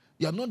throughout.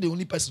 You are not the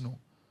only person. No.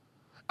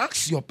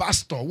 Ask your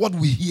pastor what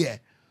we hear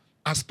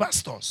as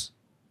pastors.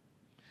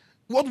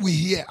 What we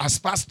hear as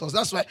pastors.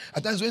 That's why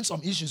at times when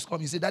some issues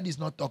come, you say that is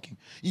not talking.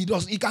 He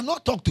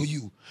cannot talk to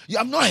you. You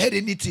have not heard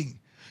anything.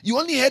 You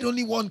only heard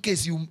only one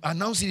case. You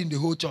announce it in the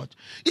whole church.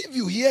 If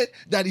you hear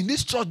that in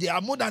this church there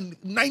are more than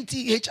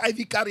 90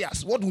 HIV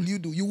carriers, what will you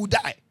do? You will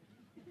die.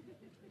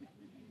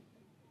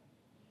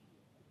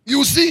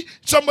 You see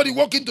somebody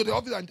walk into the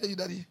office and tell you,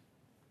 Daddy,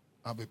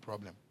 I have a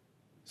problem.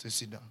 Say,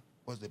 sit down.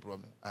 What's the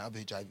problem? I have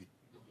HIV.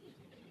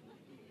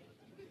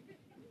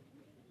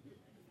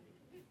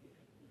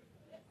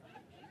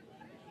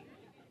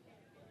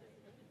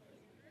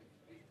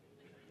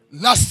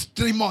 Last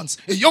 3 months,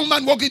 a young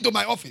man walked into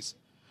my office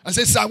and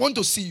said, sir, I want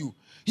to see you.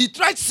 He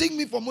tried seeing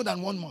me for more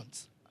than 1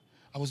 month.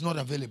 I was not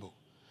available.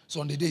 So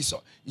on the day,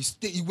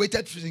 he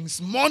waited since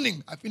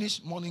morning. I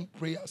finished morning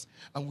prayers.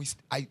 And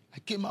I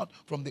came out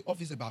from the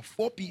office about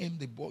 4 p.m.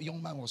 The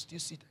young man was still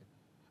seated.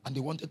 And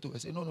they wanted to. I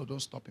said, no, don't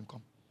stop him.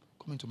 Come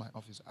into my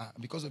office.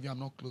 Because of you, I'm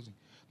not closing.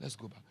 Let's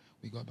go back.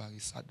 We got back. He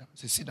sat down. I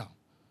said, sit down.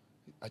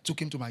 I took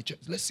him to my chair.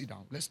 Let's sit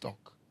down. Let's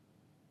talk.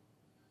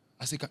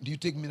 I said, do you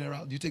take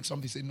mineral? Do you take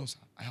something? He said, no, sir.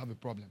 I have a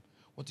problem.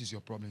 What is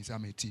your problem? He said,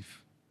 I'm a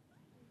thief.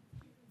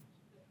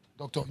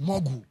 Dr.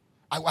 Mogu.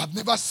 I've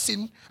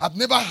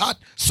never had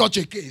such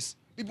a case.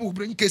 People will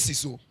bring cases,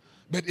 so.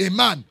 But a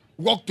man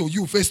walked to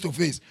you face to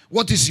face.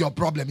 What is your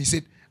problem? He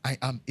said, I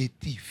am a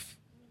thief.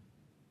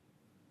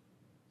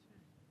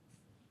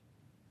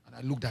 And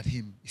I looked at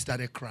him. He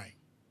started crying.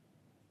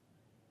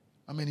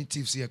 How many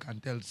thieves here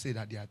can say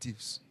that they are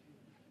thieves?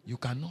 You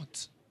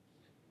cannot.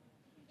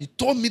 He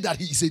told me that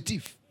he is a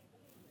thief.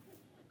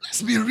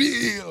 Let's be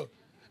real.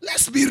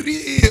 Let's be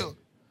real.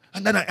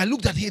 And then I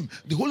looked at him.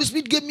 The Holy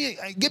Spirit gave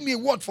me a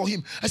word for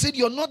him. I said,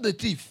 you're not the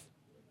thief.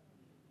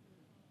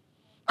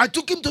 I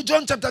took him to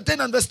John chapter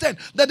 10 and verse 10.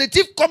 That the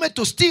thief cometh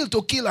to steal,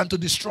 to kill, and to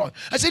destroy.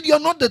 I said, you're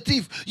not the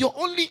thief. You're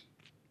only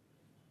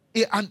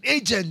an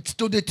agent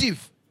to the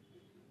thief.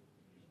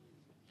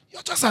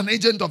 You're just an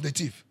agent of the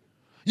thief.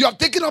 You have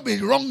taken up a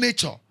wrong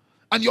nature.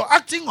 and you're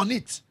acting on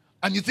it,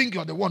 and you think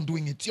you're the one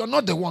doing it. You're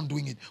not the one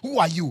doing it. Who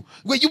are you?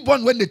 Were you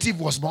born when the thief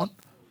was born?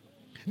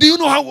 Do you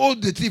know how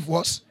old the thief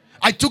was?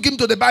 I took him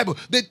to the Bible.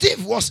 The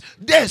thief was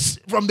there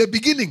from the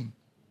beginning.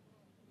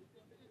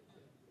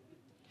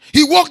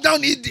 He walked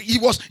down, he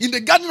was in the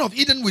Garden of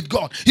Eden with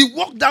God. He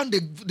walked down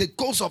the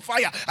coals of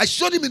fire. I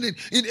showed him in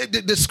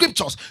the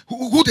scriptures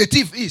who the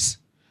thief is.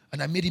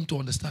 And I made him to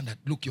understand that,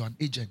 look, you're an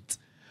agent.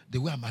 The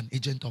way I'm an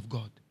agent of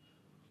God.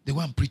 The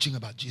way I'm preaching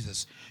about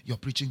Jesus, you're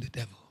preaching the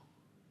devil.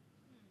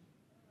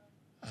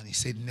 And he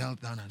said,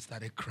 knelt down and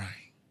started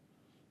crying.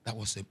 That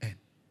was the end.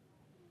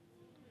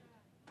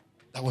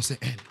 That was the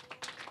end.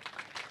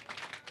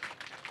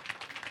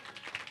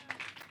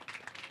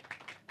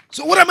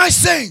 So what am I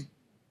saying?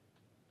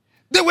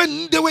 There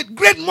were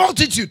great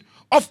multitude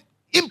of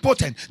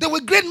impotent. There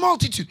were great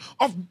multitude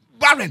of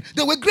barren.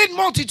 There were great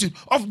multitude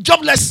of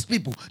jobless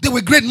people. There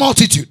were great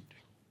multitude.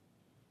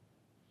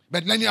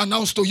 But let me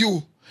announce to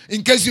you,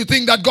 in case you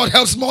think that God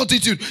helps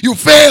multitude, you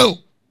fail.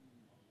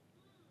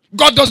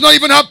 God does not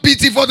even have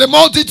pity for the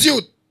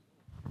multitude.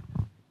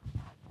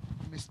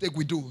 Mistake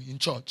we do in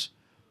church.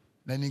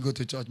 Let me go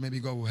to church. Maybe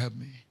God will help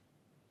me.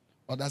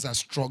 Others are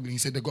struggling. He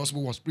said the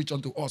gospel was preached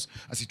unto us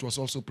as it was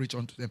also preached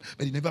unto them.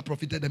 But it never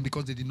profited them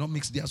because they did not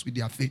mix theirs with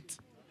their faith.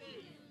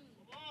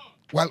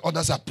 While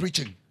others are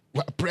preaching,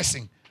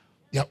 pressing.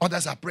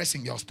 Others are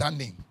pressing, you're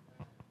standing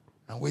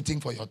and waiting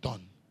for your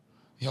turn.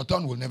 Your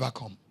turn will never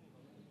come.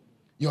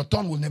 Your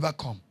turn will never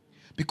come.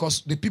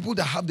 Because the people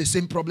that have the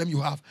same problem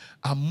you have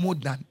are more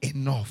than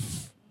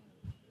enough.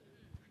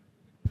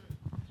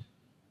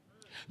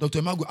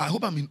 Dr. Mago, I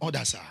hope I'm in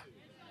order, sir.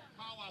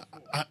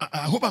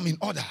 I hope I'm in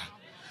order.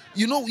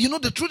 You know,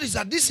 the truth is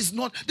that this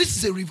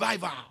is a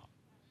revival.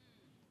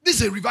 This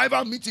is a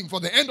revival meeting for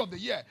the end of the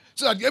year.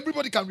 So that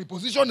everybody can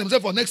reposition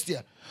themselves for next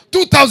year.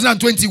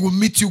 2020 will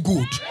meet you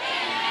good.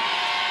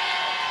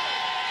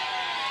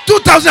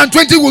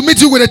 2020 will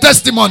meet you with a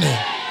testimony.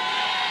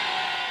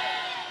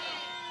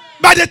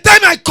 By the time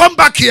I come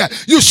back here,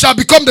 you shall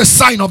become the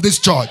sign of this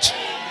church.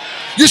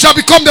 You shall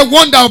become the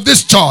wonder of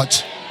this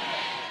church.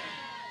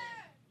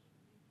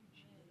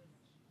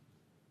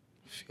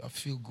 I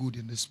feel good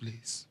in this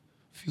place.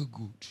 Feel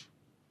good.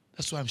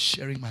 That's why I'm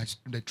sharing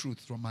the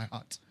truth from my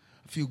heart.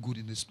 I feel good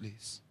in this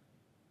place.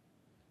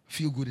 I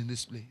feel good in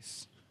this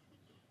place.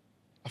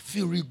 I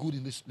feel real good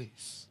in this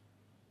place.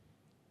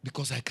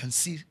 Because I can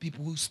see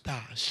people's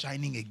stars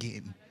shining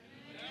again.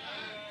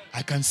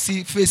 I can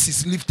see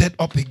faces lifted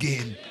up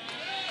again.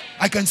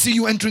 I can see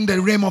you entering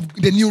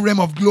the new realm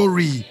of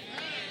glory.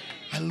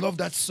 I love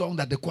that song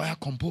that the choir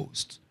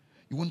composed.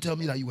 You won't tell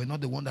me that you were not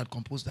the one that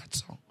composed that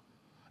song.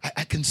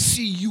 I can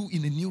see you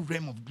in a new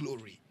realm of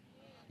glory.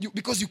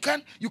 Because you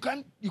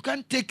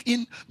can't take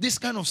in this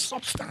kind of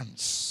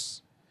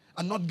substance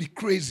and not be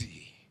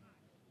crazy.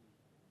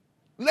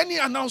 Let me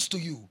announce to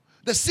you,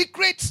 the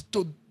secret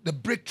to the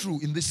breakthrough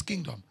in this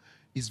kingdom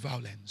is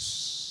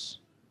violence.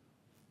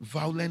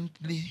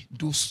 Violently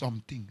do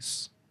some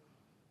things.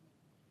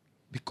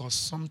 Because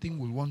something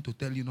will want to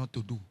tell you not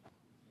to do.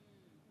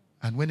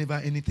 And whenever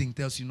anything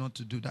tells you not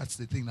to do, that's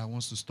the thing that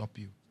wants to stop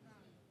you.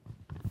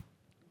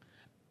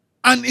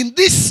 And in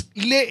this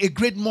lay a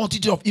great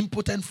multitude of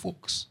impotent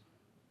folks.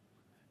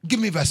 Give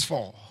me verse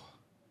 4.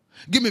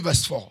 Give me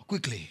verse 4,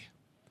 quickly.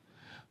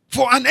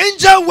 For an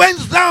angel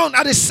went down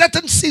at a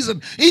certain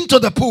season into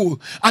the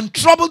pool and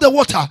troubled the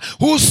water.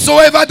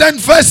 Whosoever then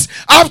first,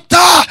 after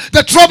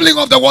the troubling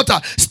of the water,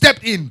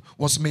 stepped in,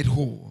 was made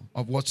whole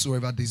of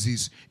whatsoever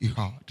disease he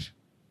had.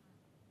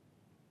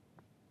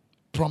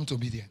 Prompt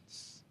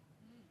obedience.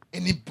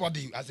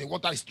 Anybody, as the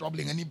water is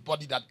troubling,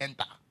 anybody that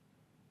enter.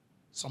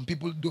 Some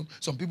people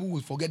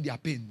will forget their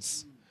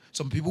pains.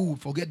 Some people will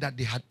forget that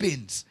they had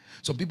pains.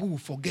 Some people will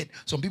forget.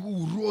 Some people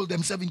will roll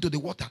themselves into the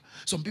water.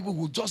 Some people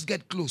will just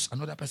get close.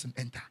 Another person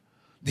enter.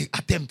 They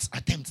attempts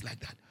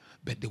like that.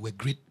 But there were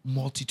great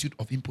multitude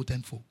of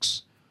impotent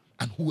folks.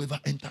 And whoever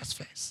enters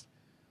first.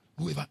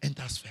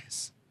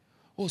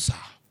 Oh, sir.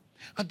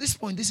 At this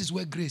point, this is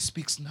where grace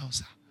speaks now,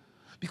 sir.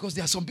 Because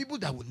there are some people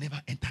that will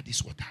never enter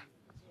this water.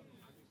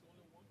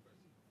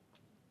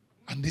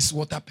 And this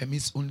water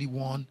permits only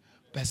one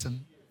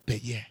person per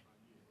year.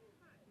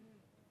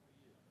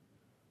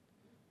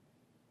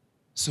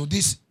 So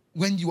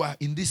when you are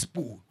in this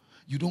pool,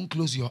 you don't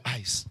close your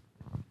eyes.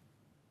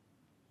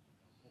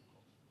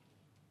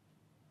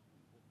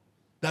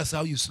 That's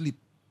how you sleep.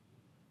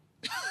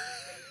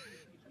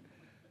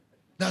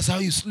 That's how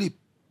you sleep.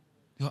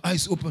 Your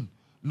eyes open,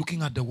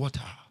 looking at the water.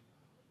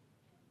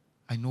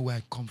 I know where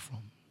I come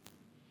from.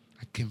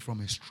 I came from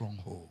a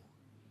stronghold.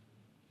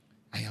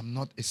 I am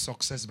not a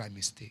success by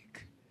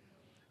mistake.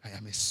 I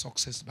am a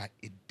success by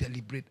a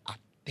deliberate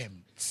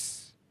attempt.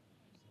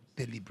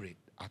 Deliberate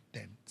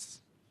attempt.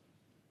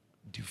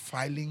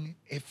 Defiling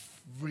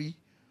every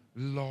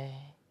law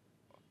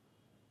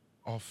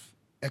of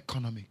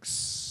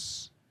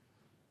economics,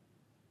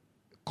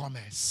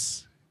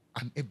 commerce,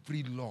 and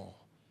every law.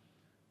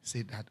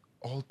 Say that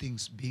all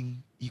things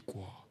being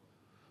equal.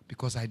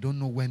 Because I don't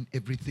know when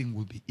everything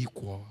will be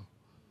equal.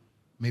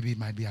 Maybe it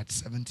might be at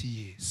 70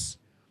 years.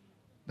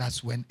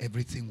 that's when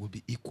everything will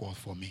be equal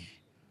for me.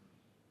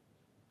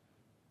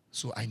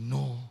 So I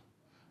know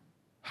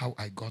how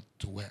I got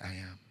to where I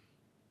am.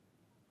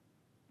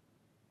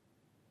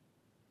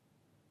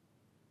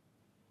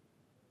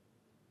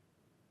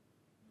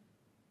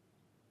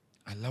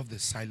 I love the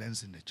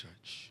silence in the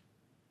church.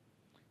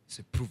 It's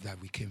a proof that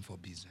we came for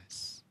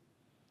business.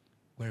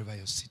 Wherever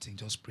you're sitting,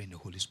 just pray in the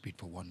Holy Spirit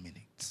for 1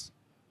 minute.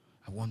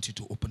 I want you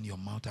to open your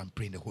mouth and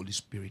pray in the Holy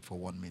Spirit for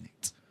 1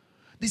 minute.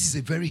 This is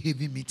a very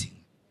heavy meeting.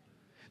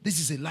 This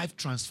is a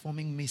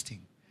life-transforming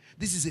meeting.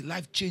 This is a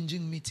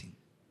life-changing meeting.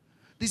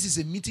 This is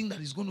a meeting that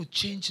is going to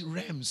change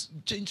realms,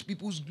 change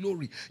people's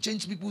glory,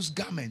 change people's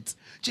garments,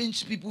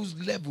 change people's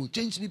level,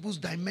 change people's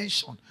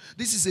dimension.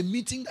 This is a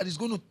meeting that is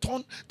going to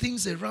turn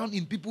things around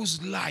in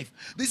people's life.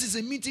 This is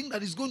a meeting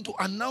that is going to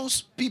announce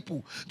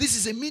people. This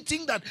is a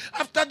meeting that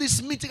after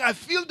this meeting, I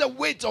feel the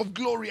weight of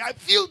glory. I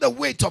feel the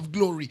weight of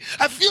glory.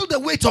 I feel the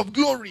weight of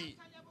glory.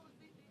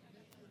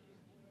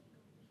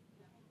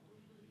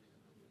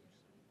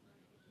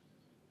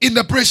 In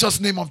the precious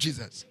name of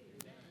Jesus.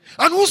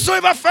 And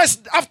whosoever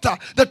first after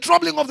the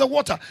troubling of the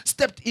water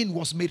stepped in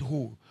was made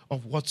whole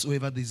of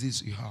whatsoever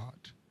disease he had.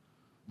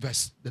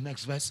 The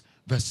next verse,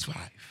 verse 5.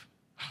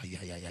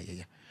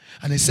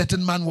 And a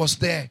certain man was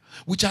there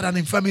which had an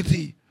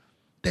infirmity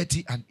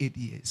 38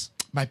 years.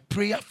 My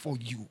prayer for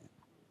you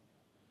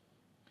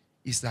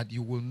is that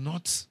you will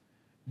not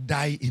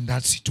die in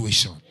that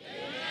situation.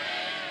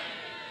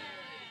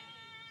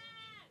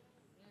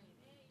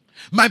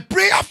 My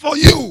prayer for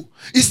you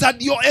is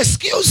that your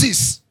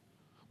excuses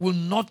will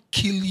not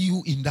kill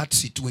you in that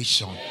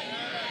situation.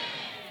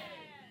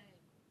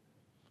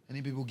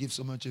 Any people give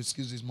so much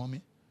excuses,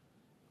 mommy?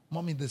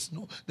 Mommy, there's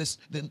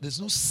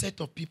no set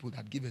of people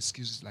that give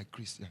excuses like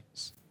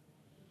Christians.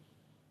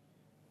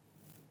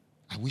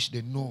 I wish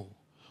they know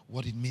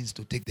what it means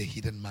to take the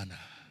hidden manna.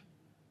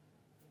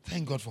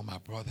 Thank God for my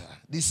brother.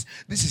 This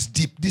is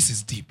deep. This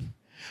is deep.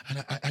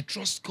 And I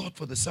trust God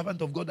for the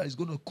servant of God that is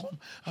going to come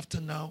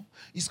after now.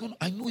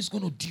 I know he's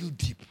going to deal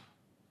deep.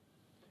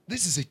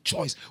 This is a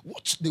choice.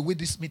 Watch the way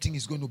this meeting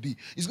is going to be.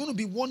 It's going to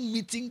be one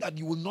meeting that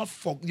you will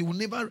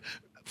never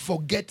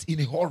forget in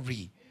a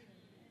hurry.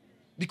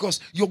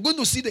 Because you're going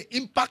to see the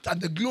impact and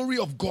the glory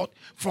of God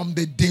from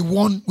the day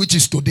one, which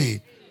is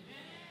today.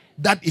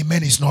 That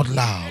amen is not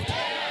loud.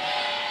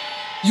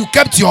 You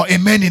kept your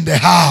amen in the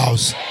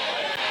house.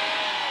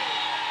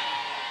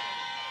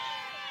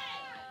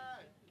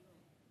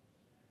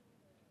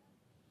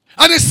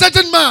 And a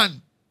certain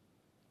man,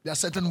 there are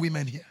certain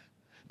women here,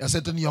 there are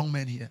certain young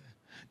men here.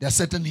 They are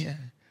certain here,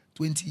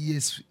 20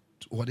 years,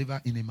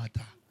 whatever in a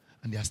matter,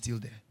 and they are still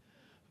there.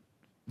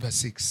 Verse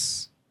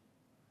 6.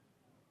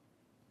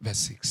 Verse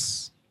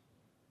 6.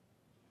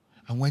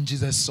 And when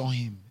Jesus saw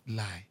him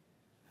lie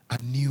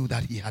and knew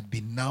that he had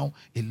been now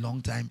a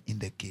long time in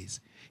the case,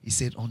 he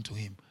said unto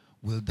him,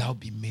 Wilt thou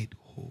be made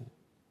whole?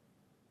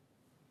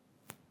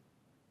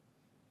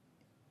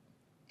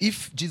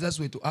 If Jesus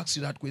were to ask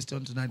you that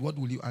question tonight, what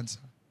will you answer?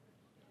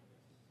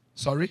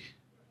 Sorry?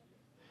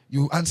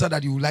 You answer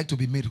that you would like to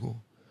be made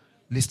whole.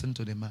 Listen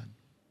to the man.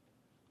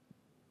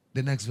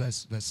 The next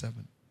verse, verse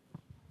 7.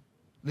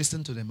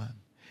 Listen to the man.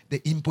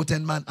 The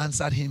impotent man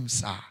answered him,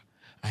 Sir,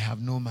 I have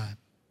no man,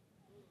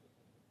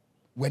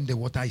 when the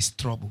water is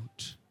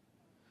troubled,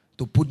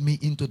 to put me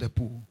into the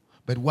pool.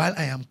 But while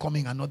I am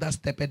coming, another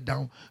stepped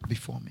down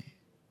before me.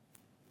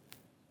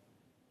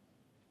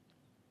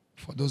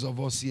 For those of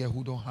us here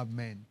who don't have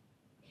men,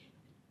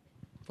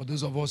 for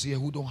those of us here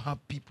who don't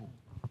have people,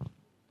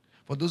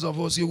 for those of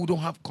us here who don't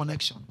have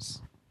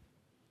connections,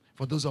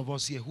 for those of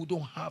us here who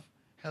don't have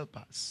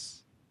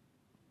helpers,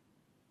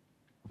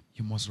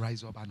 you must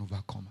rise up and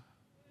overcome.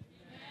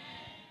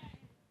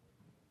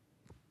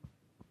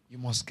 You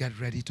must get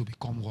ready to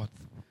become what?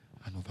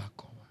 An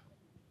overcomer.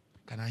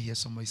 Can I hear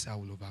somebody say, I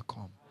will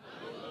overcome?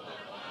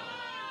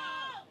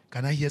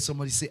 Can I hear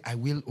somebody say, I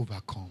will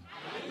overcome?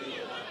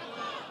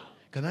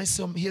 Can I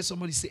hear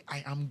somebody say,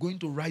 I am going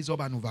to rise up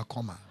an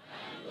overcomer?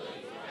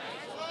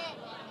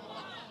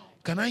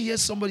 Can I hear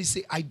somebody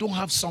say, I don't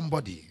have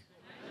somebody,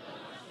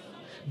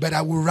 but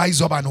I will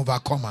rise up an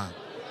overcomer?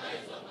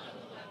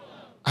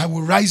 I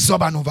will rise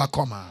up an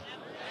overcomer.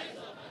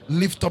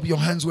 Lift up your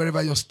hands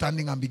wherever you're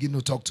standing and begin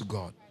to talk to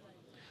God.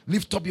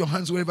 Lift up your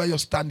hands wherever you're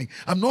standing.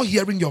 I'm not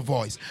hearing your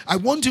voice. I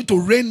want you to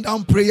rain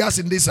down prayers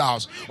in this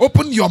house.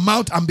 Open your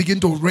mouth and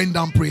begin to rain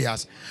down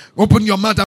prayers. Open your mouth.